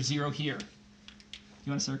values that are 0 here?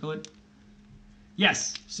 You want to circle it?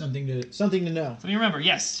 Yes. Something to know. So you remember,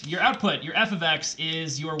 yes, your output, your f of x,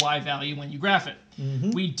 is your y value when you graph it.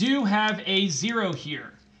 We do have a 0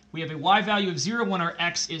 here. We have a y value of 0 when our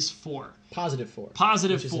x is 4. Positive 4.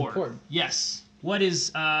 Positive Which is 4. important. Yes. What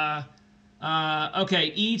is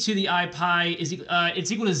okay? E to the I pi is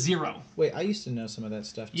it's equal to 0. Wait, I used to know some of that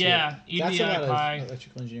stuff too. Yeah, e to That's the a I lot pi. of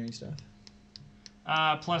electrical engineering stuff.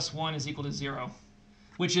 Plus 1 is equal to 0,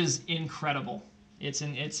 which is incredible. It's a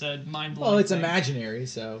mind blowing. Well, it's thing. imaginary,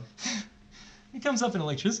 so. It comes up in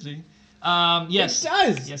electricity. Yes. It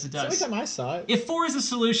does. Yes, it So does. every time I saw it. If 4 is a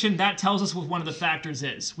solution, that tells us what one of the factors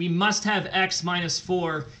is. We must have x minus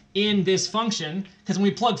 4 in this function, because when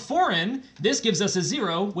we plug 4 in, this gives us a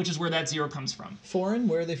 0, which is where that 0 comes from. Foreign,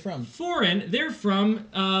 where are they from? Foreign, they're from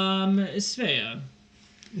Svea.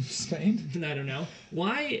 Spain. I don't know.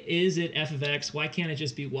 Why is it f of x? Why can't it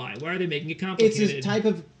just be y? Why are they making it It's complicated? a type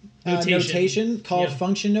of Notation. notation called Yeah.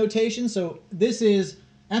 function notation. So this is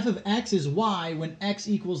f of x is y when x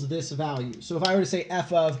equals this value. So if I were to say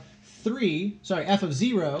f of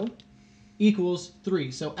 0 equals 3.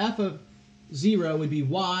 So f of 0 would be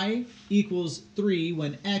y equals 3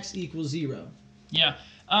 when x equals 0. Yeah.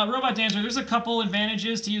 Robot Dancer, there's a couple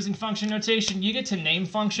advantages to using function notation. You get to name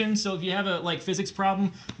functions, so if you have a physics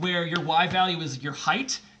problem where your y value is your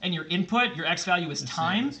height and your input, your x value is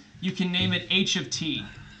time, you can name it h of t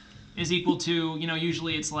is equal to,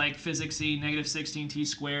 usually it's like physicsy, negative 16t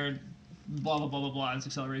squared, blah, blah, blah, blah, blah, it's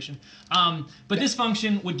acceleration. But this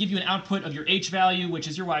function would give you an output of your h value, which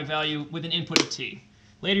is your y value, with an input of t.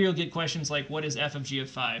 Later you'll get questions like, what is f of g of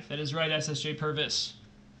 5? That is right, SSJ Purvis.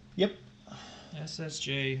 Yep.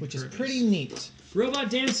 SSJ Which is Purvis. pretty neat. Robot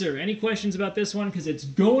Dancer, any questions about this one? Because it's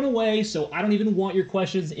going away, so I don't even want your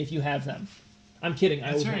questions if you have them. I'm kidding.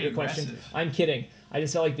 I always want very your questions. aggressive. I'm kidding. I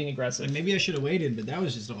just felt like being aggressive. Maybe I should have waited, but that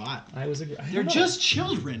was just a lot. I was. They're just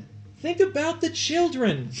children. Think about the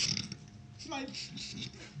children.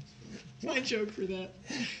 My joke for that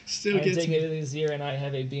still I'm gets taking me. it this year, and I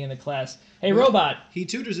have a B in the class. Hey, Robot, He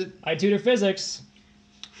tutors it, I tutor physics.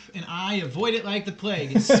 and I avoid it like the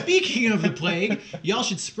plague. And speaking of the plague, y'all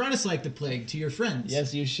should spread us like the plague to your friends.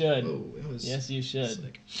 Yes, you should. Oh, that was Yes, you should.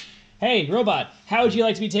 slick. Hey, Robot, how would you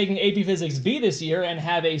like to be taking AP Physics B this year and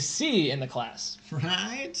have a C in the class?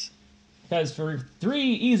 Right? Because for 3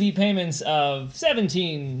 easy payments of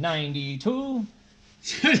 $17.92.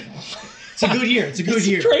 It's a good year. It's a good It's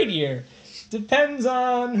year. a great year. Depends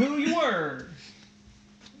on who you were.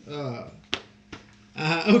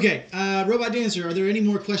 Okay, Robot Dancer, are there any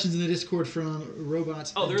more questions in the Discord from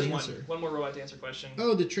Robot Oh, there's Dancer? one. One more Robot Dancer question.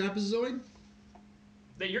 Oh, the trapezoid?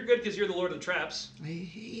 That you're good because you're the Lord of the Traps. I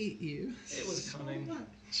hate you. It was coming.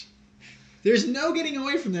 much. There's no getting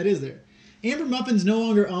away from that, is there? Amber Muffin's no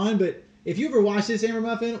longer on, but if you ever watch this, Amber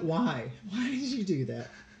Muffin, why? Why did you do that?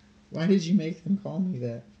 Why did you make them call me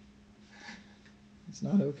that? It's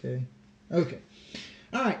not okay. Okay.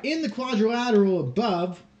 All right, in the quadrilateral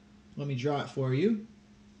above, let me draw it for you.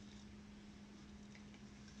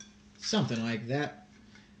 Something like that.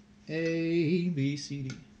 A, B, C,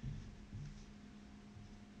 D.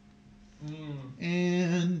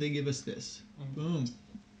 And they give us this. Boom.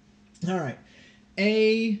 All right.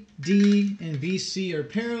 A, D, and BC are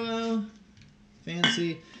parallel.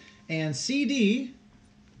 Fancy. And CD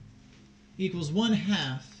equals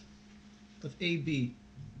 1/2 of AB.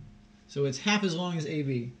 So it's half as long as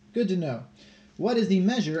AB. Good to know. What is the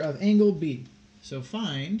measure of angle B? So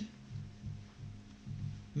find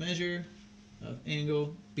measure of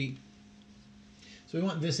angle B. So we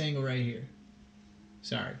want this angle right here.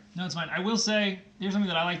 Sorry. No, it's fine. I will say, here's something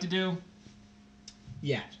that I like to do.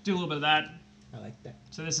 Yeah, Do a little bit of that. I like that.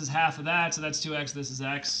 So this is half of that, so that's 2x, this is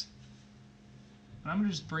x. And I'm going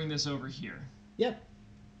to just bring this over here. Yep.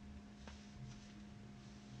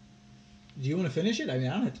 Do you want to finish it? I mean,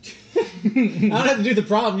 I don't have to. I don't have to do the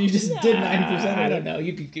problem. You just did 90% of it. I don't know.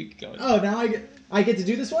 You could keep going. Oh, now I get to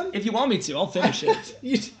do this one. If you want me to, I'll finish it.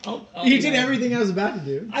 you I'll you do did that. everything I was about to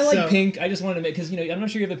do. I like So, pink. I just wanted to make, because, I'm not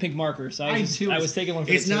sure you have a pink marker, so I do. was taking one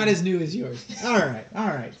for It's the not team. as new as yours. All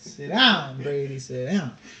right. Sit down, Brady. Sit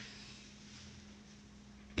down.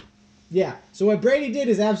 Yeah. So what Brady did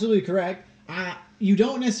is absolutely correct. You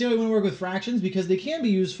don't necessarily want to work with fractions because they can be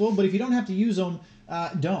useful, but if you don't have to use them,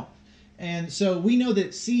 don't. And so we know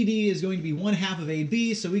that CD is going to be 1/2 of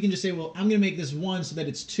AB, so we can just say, well, I'm going to make this 1 so that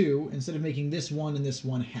it's 2 instead of making this 1 and this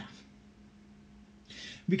 1/2.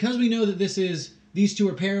 Because we know that these two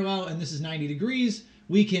are parallel and this is 90 degrees,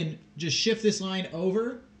 we can just shift this line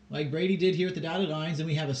over like Brady did here with the dotted lines, and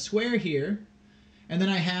we have a square here, and then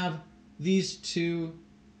I have these two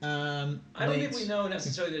I don't think lanes. we know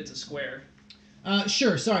necessarily that it's a square.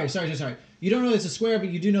 Sure, sorry. You don't know that it's a square, but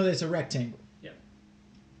you do know that it's a rectangle. Yep.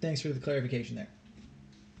 Thanks for the clarification there.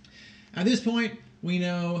 At this point, we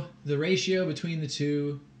know the ratio between the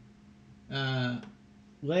two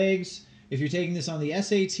legs. If you're taking this on the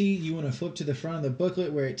SAT, you want to flip to the front of the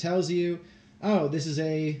booklet where it tells you, oh, this is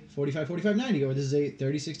a 45-45-90 or this is a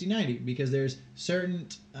 30-60-90 because there's certain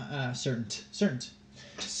I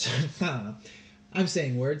don't know. I'm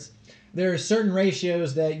saying words. There are certain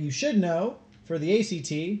ratios that you should know for the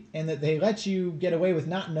ACT and that they let you get away with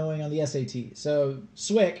not knowing on the SAT. So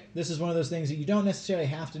SWIC, this is one of those things that you don't necessarily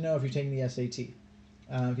have to know if you're taking the SAT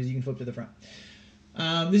because you can flip to the front.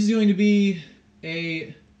 This is going to be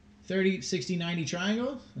a 30-60-90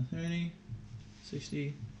 triangle. 30,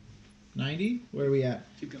 60, 90. Where are we at?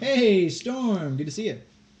 Hey, Storm. Good to see you.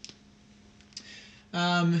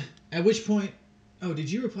 At which point... Oh,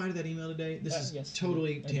 did you reply to that email today? This is yes,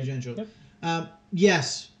 totally tangential. Yep.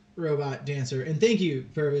 Yes, Robot Dancer. And thank you,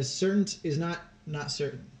 Purvis. Certain is not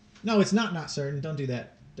certain. No, it's not certain. Don't do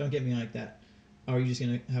that. Don't get me like that. Oh, are you just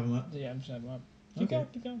going to have them up? Yeah, I'm just having them up. Okay.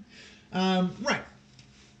 Keep going. Right.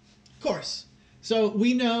 Of course. So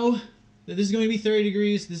we know that this is going to be 30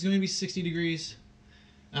 degrees. This is going to be 60 degrees.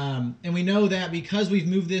 And we know that because we've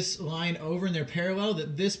moved this line over and they're parallel,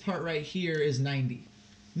 that this part right here is 90.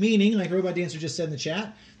 Meaning, like Robot Dancer just said in the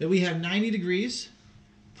chat, that we have 90 degrees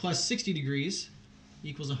plus 60 degrees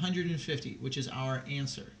equals 150, which is our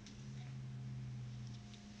answer.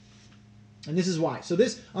 And this is why. So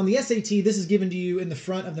this, on the SAT, this is given to you in the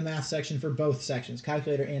front of the math section for both sections,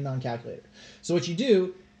 calculator and non-calculator. So what you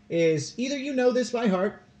do is either you know this by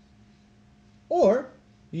heart, or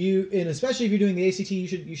you, and especially if you're doing the ACT, you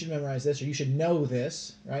should memorize this, or you should know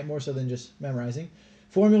this, right? More so than just memorizing.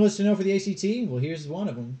 Formulas to know for the ACT? Well, here's one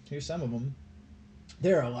of them. Here's some of them.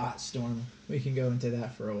 There are a lot, Storm. We can go into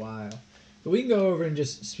that for a while. But we can go over and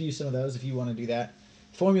just spew some of those if you want to do that.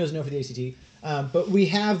 Formulas to know for the ACT. But we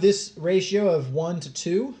have this ratio of 1 to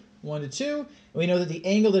 2. 1 to 2. And we know that the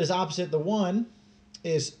angle that is opposite the 1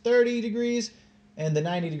 is 30 degrees, and the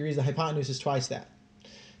 90 degrees, the hypotenuse, is twice that.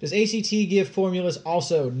 Does ACT give formulas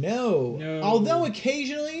also? No. Although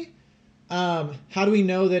occasionally... how do we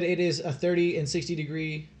know that it is a 30 and 60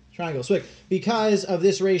 degree triangle? So because of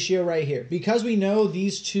this ratio right here. Because we know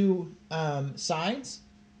these two sides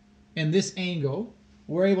and this angle,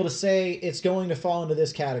 we're able to say it's going to fall into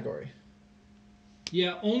this category.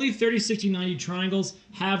 Yeah, only 30, 60, 90 triangles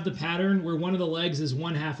have the pattern where one of the legs is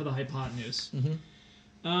one half of the hypotenuse.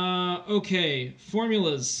 Mm-hmm. Okay,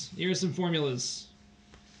 formulas. Here are some formulas.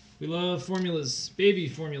 We love formulas. Baby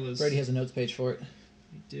formulas. Brady has a notes page for it.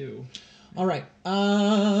 We do. All right.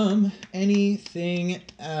 Anything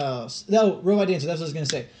else? No, Robot Dancer, that's what I was going to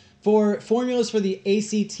say. For formulas for the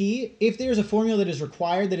ACT, if there's a formula that is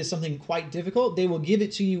required that is something quite difficult, they will give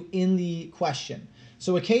it to you in the question.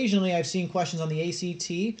 So occasionally I've seen questions on the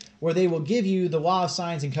ACT where they will give you the law of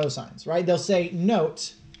sines and cosines, right? They'll say,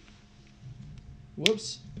 note,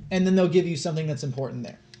 whoops, and then they'll give you something that's important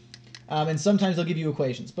there. And sometimes they'll give you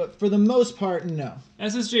equations. But for the most part, no.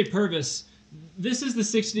 SSJ Purvis, this is the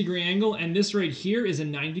 60-degree angle, and this right here is a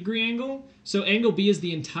 90-degree angle. So angle B is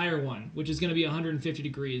the entire one, which is going to be 150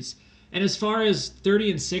 degrees. And as far as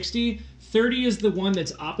 30 and 60, 30 is the one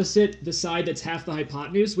that's opposite the side that's half the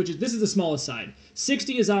hypotenuse, which is, this is the smallest side.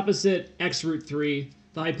 60 is opposite x root 3.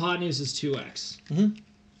 The hypotenuse is 2x. Mm-hmm.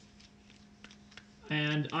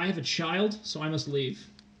 And I have a child, so I must leave.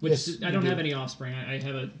 Which Yes, I don't you do. have any offspring. I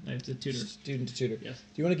have a tutor. Student to tutor. Yes. Do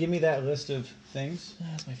you want to give me that list of things?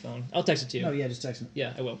 That's my phone. I'll text it to you. No, yeah, just text me.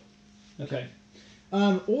 Yeah, I will. Okay.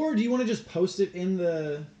 Or do you want to just post it in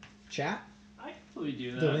the chat? I can probably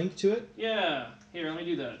do that. The link to it? Yeah. Here, let me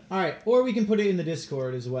do that. All right. Or we can put it in the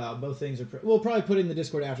Discord as well. Both things are... we'll probably put it in the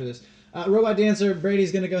Discord after this. Robot Dancer,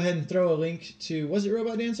 Brady's going to go ahead and throw a link to... Was it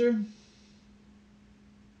Robot Dancer?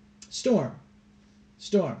 Storm.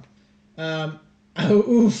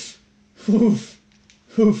 Oh, oof.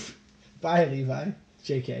 Bye, Levi.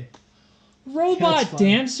 JK. Robot fun.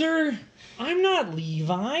 Dancer? I'm not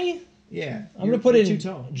Levi. Yeah. I'm going to put it too in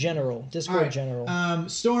tall. general. Discord All right. general.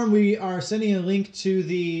 Storm, we are sending a link to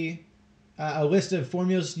the a list of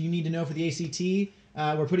formulas you need to know for the ACT.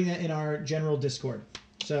 We're putting that in our general Discord.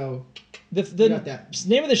 So The got that.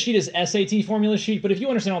 name of the sheet is SAT formula sheet, but if you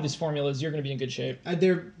understand all these formulas, you're going to be in good shape.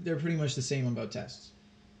 they're pretty much the same on both tests.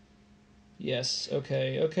 Yes.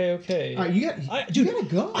 Okay. All right, you gotta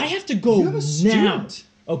go. I have to go You have a now. student.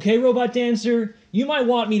 Okay, Robot Dancer, you might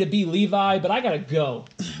want me to be Levi, but I gotta go.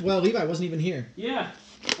 Well, Levi wasn't even here. Yeah,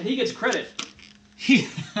 and he gets credit.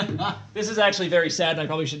 This is actually very sad, and I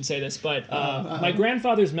probably shouldn't say this, but my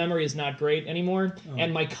grandfather's memory is not great anymore,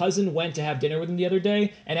 and my cousin went to have dinner with him the other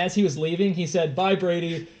day, and as he was leaving, he said, "Bye,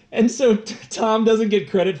 Brady." And so Tom doesn't get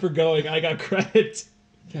credit for going. I got credit.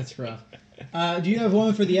 That's rough. Do you have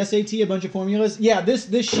one for the SAT? A bunch of formulas? Yeah, this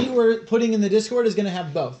sheet we're putting in the Discord is going to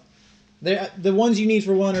have both. The ones you need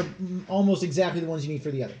for one are almost exactly the ones you need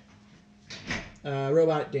for the other.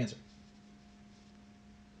 Robot dancer.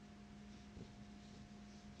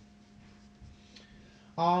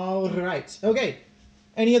 All right. Okay.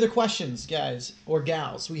 Any other questions, guys or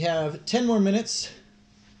gals? We have 10 more minutes.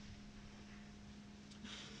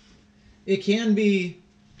 It can be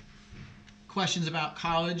questions about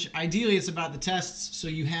college. Ideally, it's about the tests, so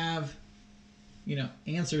you have,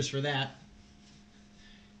 answers for that.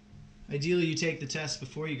 Ideally, you take the test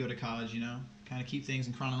before you go to college, kind of keep things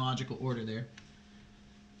in chronological order there.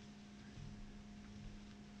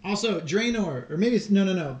 Also, Draenor, or maybe it's,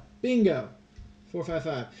 no, Bingo,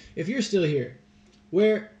 455. If you're still here,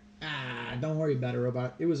 don't worry about it,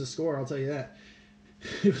 Robot. It was a score, I'll tell you that.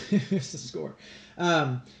 It's a score.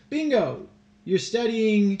 Bingo, you're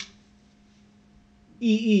studying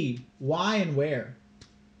EE. Why and where?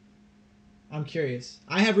 I'm curious.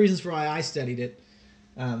 I have reasons for why I studied it.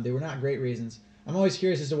 They were not great reasons. I'm always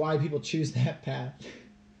curious as to why people choose that path.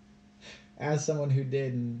 As someone who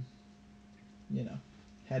did and,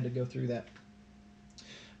 had to go through that.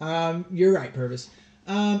 You're right, Purvis.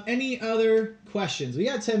 Any other questions? We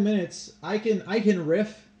got 10 minutes. I can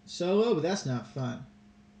riff solo, but that's not fun.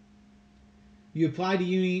 You applied to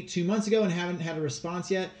uni 2 months ago and haven't had a response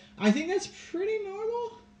yet. I think that's pretty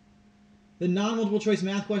normal. The non-multiple choice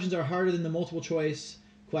math questions are harder than the multiple choice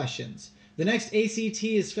questions. The next ACT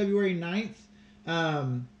is February 9th.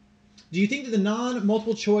 Do you think that the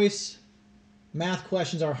non-multiple choice math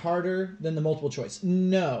questions are harder than the multiple choice?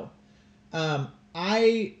 No.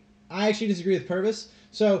 I actually disagree with Purvis.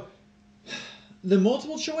 So the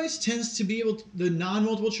multiple choice tends to be able to, the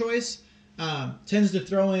non-multiple choice tends to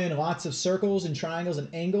throw in lots of circles and triangles and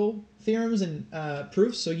angle theorems and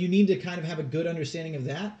proofs. So you need to kind of have a good understanding of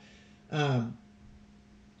that.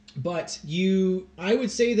 But I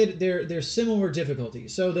would say that they're similar difficulty.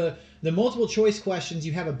 So the multiple choice questions,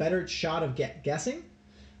 you have a better shot of guessing.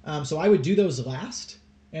 So I would do those last.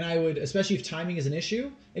 And I would, especially if timing is an issue,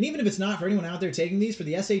 and even if it's not for anyone out there taking these, for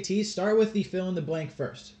the SAT, start with the fill in the blank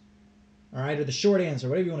first. All right, or the short answer,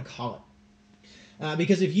 whatever you want to call it.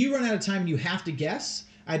 Because if you run out of time and you have to guess,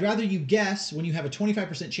 I'd rather you guess when you have a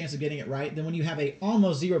 25% chance of getting it right than when you have a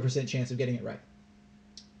almost 0% chance of getting it right.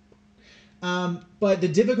 But the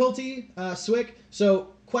difficulty, Swick,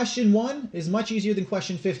 so question 1 is much easier than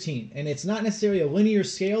question 15. And it's not necessarily a linear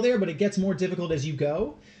scale there, but it gets more difficult as you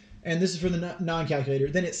go. And this is for the non-calculator.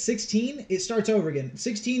 Then at 16, it starts over again.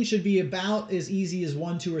 16 should be about as easy as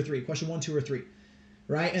 1, 2, or 3. Question 1, 2, or 3.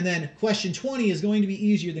 Right? And then question 20 is going to be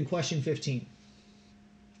easier than question 15.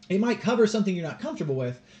 It might cover something you're not comfortable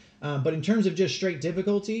with, but in terms of just straight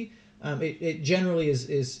difficulty, it generally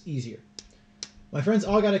is easier. My friends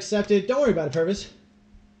all got accepted. Don't worry about it, Purvis.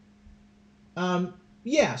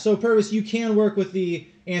 Yeah, so Purvis, you can work with the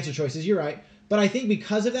answer choices. You're right. But I think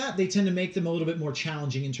because of that, they tend to make them a little bit more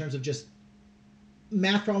challenging in terms of just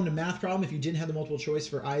math problem to math problem. If you didn't have the multiple choice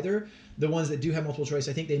for either, the ones that do have multiple choice,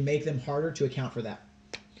 I think they make them harder to account for that.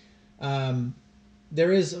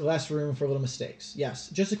 There is less room for little mistakes. Yes,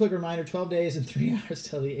 just a quick reminder, 12 days and 3 hours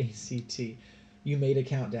till the ACT. You made a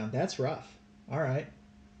countdown. That's rough. All right.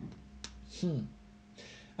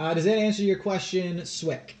 Does that answer your question,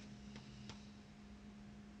 Swick?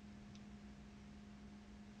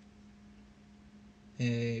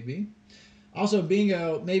 Maybe. Also,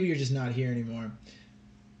 Bingo, maybe you're just not here anymore.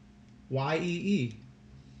 YEE.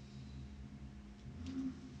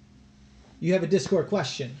 You have a Discord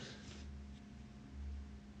question.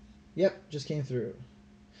 Yep, just came through.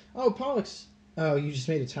 Oh, Pollux. Oh, you just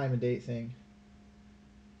made a time and date thing.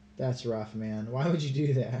 That's rough, man. Why would you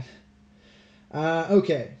do that?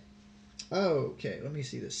 Okay. Okay, let me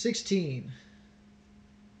see this. 16.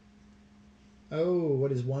 Oh,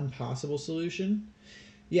 what is one possible solution?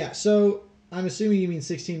 Yeah, so I'm assuming you mean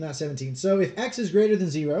 16, not 17. So if x is greater than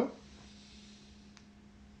 0,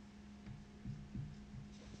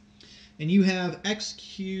 and you have x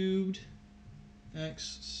cubed,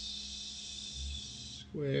 x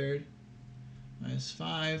squared minus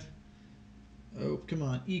 5, oh, come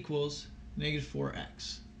on, equals negative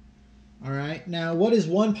 4x. All right, now what is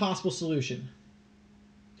one possible solution?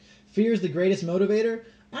 Fear is the greatest motivator?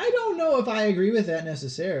 I don't know if I agree with that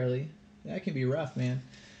necessarily. That can be rough, man.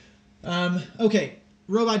 Okay,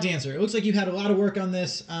 Robot Dancer. It looks like you've had a lot of work on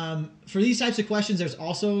this. For these types of questions, there's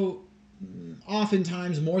also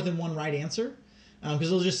oftentimes more than one right answer.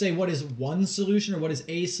 Because they'll just say what is one solution or what is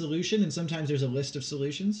a solution, and sometimes there's a list of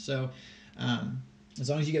solutions. So as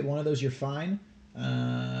long as you get one of those, you're fine.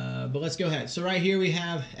 But let's go ahead. So right here we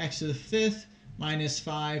have x to the 5th minus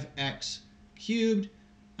 5x cubed.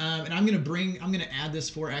 And I'm going to add this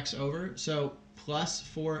 4x over. So plus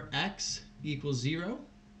 4x equals 0.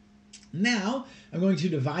 Now I'm going to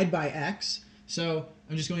divide by x. So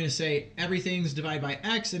I'm just going to say everything's divided by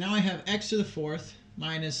x, and now I have x to the fourth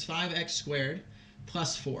minus 5x squared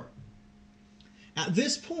plus 4. At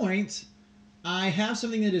this point, I have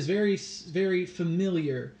something that is very, very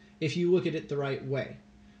familiar if you look at it the right way.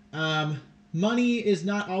 Money is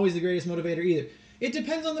not always the greatest motivator either. It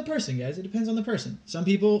depends on the person, guys. It depends on the person. Some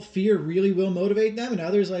people, fear really will motivate them, and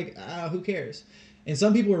others like, who cares? And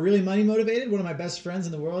some people are really money motivated. One of my best friends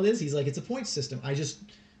in the world he's like, it's a point system.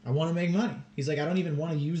 I want to make money. He's like, I don't even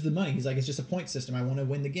want to use the money. He's like, it's just a point system. I want to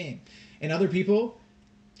win the game. And other people,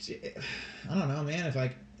 I don't know, man. If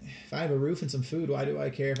I have a roof and some food, why do I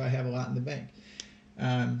care if I have a lot in the bank?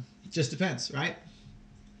 Just depends, right?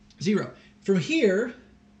 0. From here,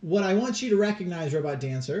 what I want you to recognize, Robot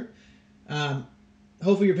Dancer,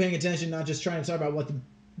 hopefully you're paying attention, not just trying to talk about what the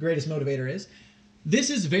greatest motivator is. This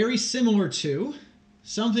is very similar to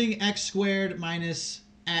something x squared minus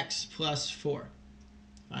x plus 4.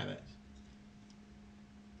 5x.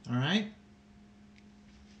 All right?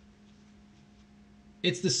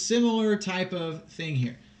 It's the similar type of thing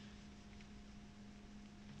here.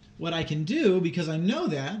 What I can do, because I know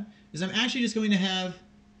that, is I'm actually just going to have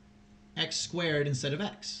x squared instead of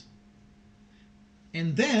x.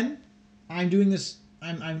 And then I'm doing this,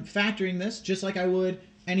 I'm factoring this just like I would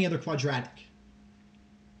any other quadratic.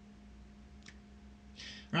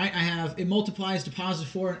 Right? I have, it multiplies to positive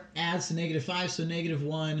 4 and adds to negative 5, so negative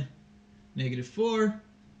 1, negative 4.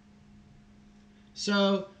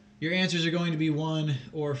 So your answers are going to be 1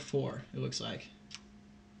 or 4, it looks like.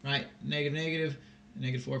 Right? Negative, negative,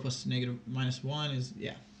 negative 4 plus negative minus 1 is,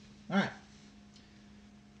 yeah. All right.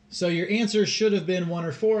 So your answer should have been 1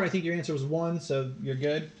 or 4. I think your answer was 1, so you're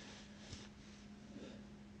good.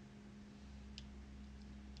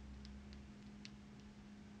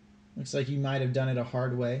 Looks like you might have done it a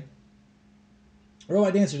hard way.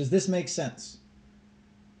 Robot Dancer, does this make sense?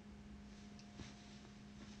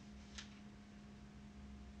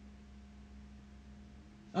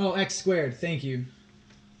 Oh, x squared. Thank you.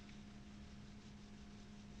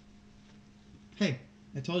 Hey,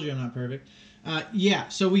 I told you I'm not perfect. Yeah,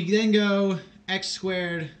 so we then go x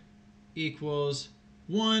squared equals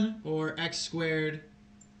 1 or x squared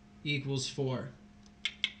equals 4.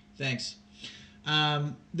 Thanks.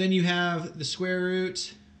 Then you have the square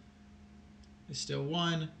root is still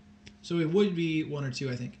 1. So it would be 1 or 2,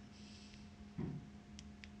 I think.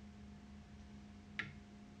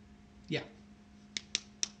 Yeah.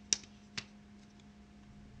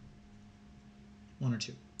 1 or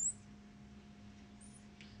 2.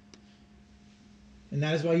 And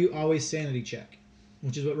that is why you always sanity check,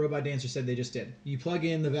 which is what Robot Dancer said they just did. You plug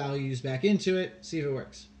in the values back into it, see if it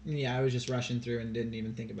works. And yeah, I was just rushing through and didn't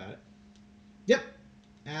even think about it. Yep,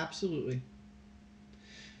 absolutely.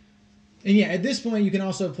 And yeah, at this point, you can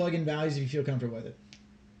also plug in values if you feel comfortable with it.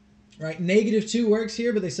 Right, negative 2 works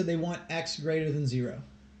here, but they said they want x greater than 0.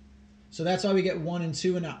 So that's why we get 1 and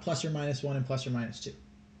 2 and not plus or minus 1 and plus or minus 2.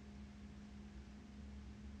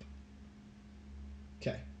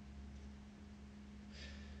 Okay.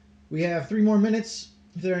 We have 3 more minutes.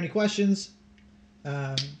 If there are any questions,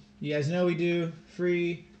 you guys know we do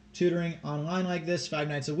free tutoring online like this 5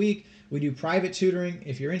 nights a week. We do private tutoring.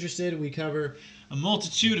 If you're interested, we cover a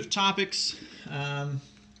multitude of topics.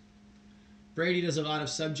 Brady does a lot of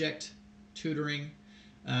subject tutoring.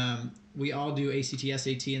 We all do ACT,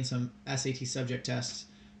 SAT, and some SAT subject tests.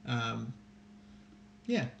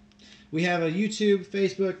 Yeah. We have a YouTube,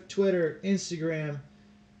 Facebook, Twitter, Instagram.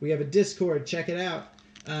 We have a Discord. Check it out.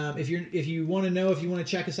 If you want to know if you want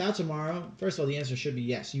to check us out tomorrow, first of all, the answer should be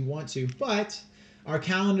yes, you want to. But our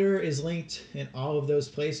calendar is linked in all of those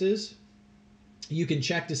places. You can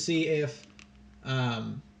check to see if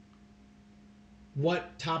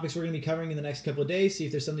what topics we're going to be covering in the next couple of days. See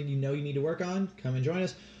if there's something you know you need to work on. Come and join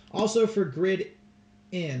us. Also for Grid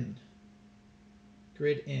In.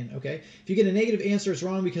 Grid In, okay? If you get a negative answer, it's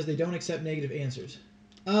wrong because they don't accept negative answers.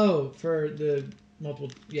 Oh, for the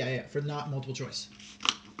multiple, yeah, for not multiple choice.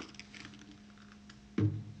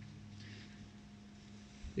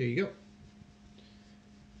 There you go.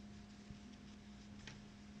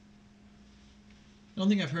 I don't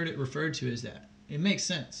think I've heard it referred to as that. It makes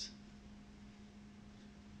sense.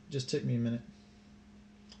 Just took me a minute.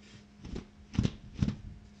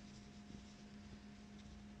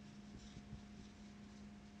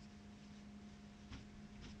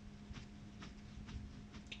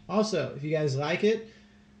 Also, if you guys like it,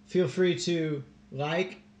 feel free to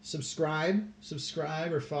like, subscribe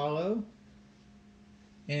or follow,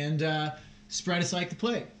 and spread us like the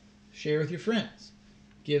plague. Share with your friends.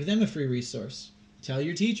 Give them a free resource. Tell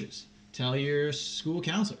your teachers. Tell your school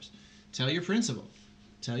counselors. Tell your principal.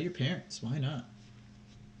 Tell your parents. Why not?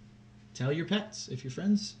 Tell your pets if you're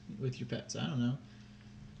friends with your pets. I don't know.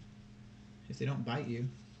 If they don't bite you.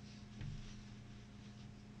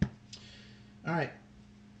 All right.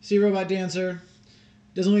 See Robot Dancer.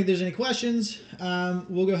 Doesn't look like there's any questions.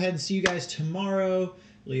 We'll go ahead and see you guys tomorrow.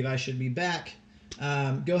 Levi should be back.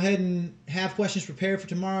 Go ahead and have questions prepared for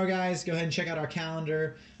tomorrow, guys. Go ahead and check out our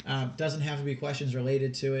calendar. Doesn't have to be questions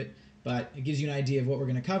related to it, but it gives you an idea of what we're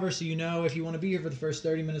going to cover, so you know if you want to be here for the first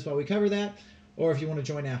 30 minutes while we cover that, or if you want to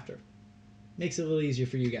join after. Makes it a little easier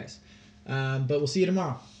for you guys. But we'll see you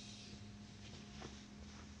tomorrow.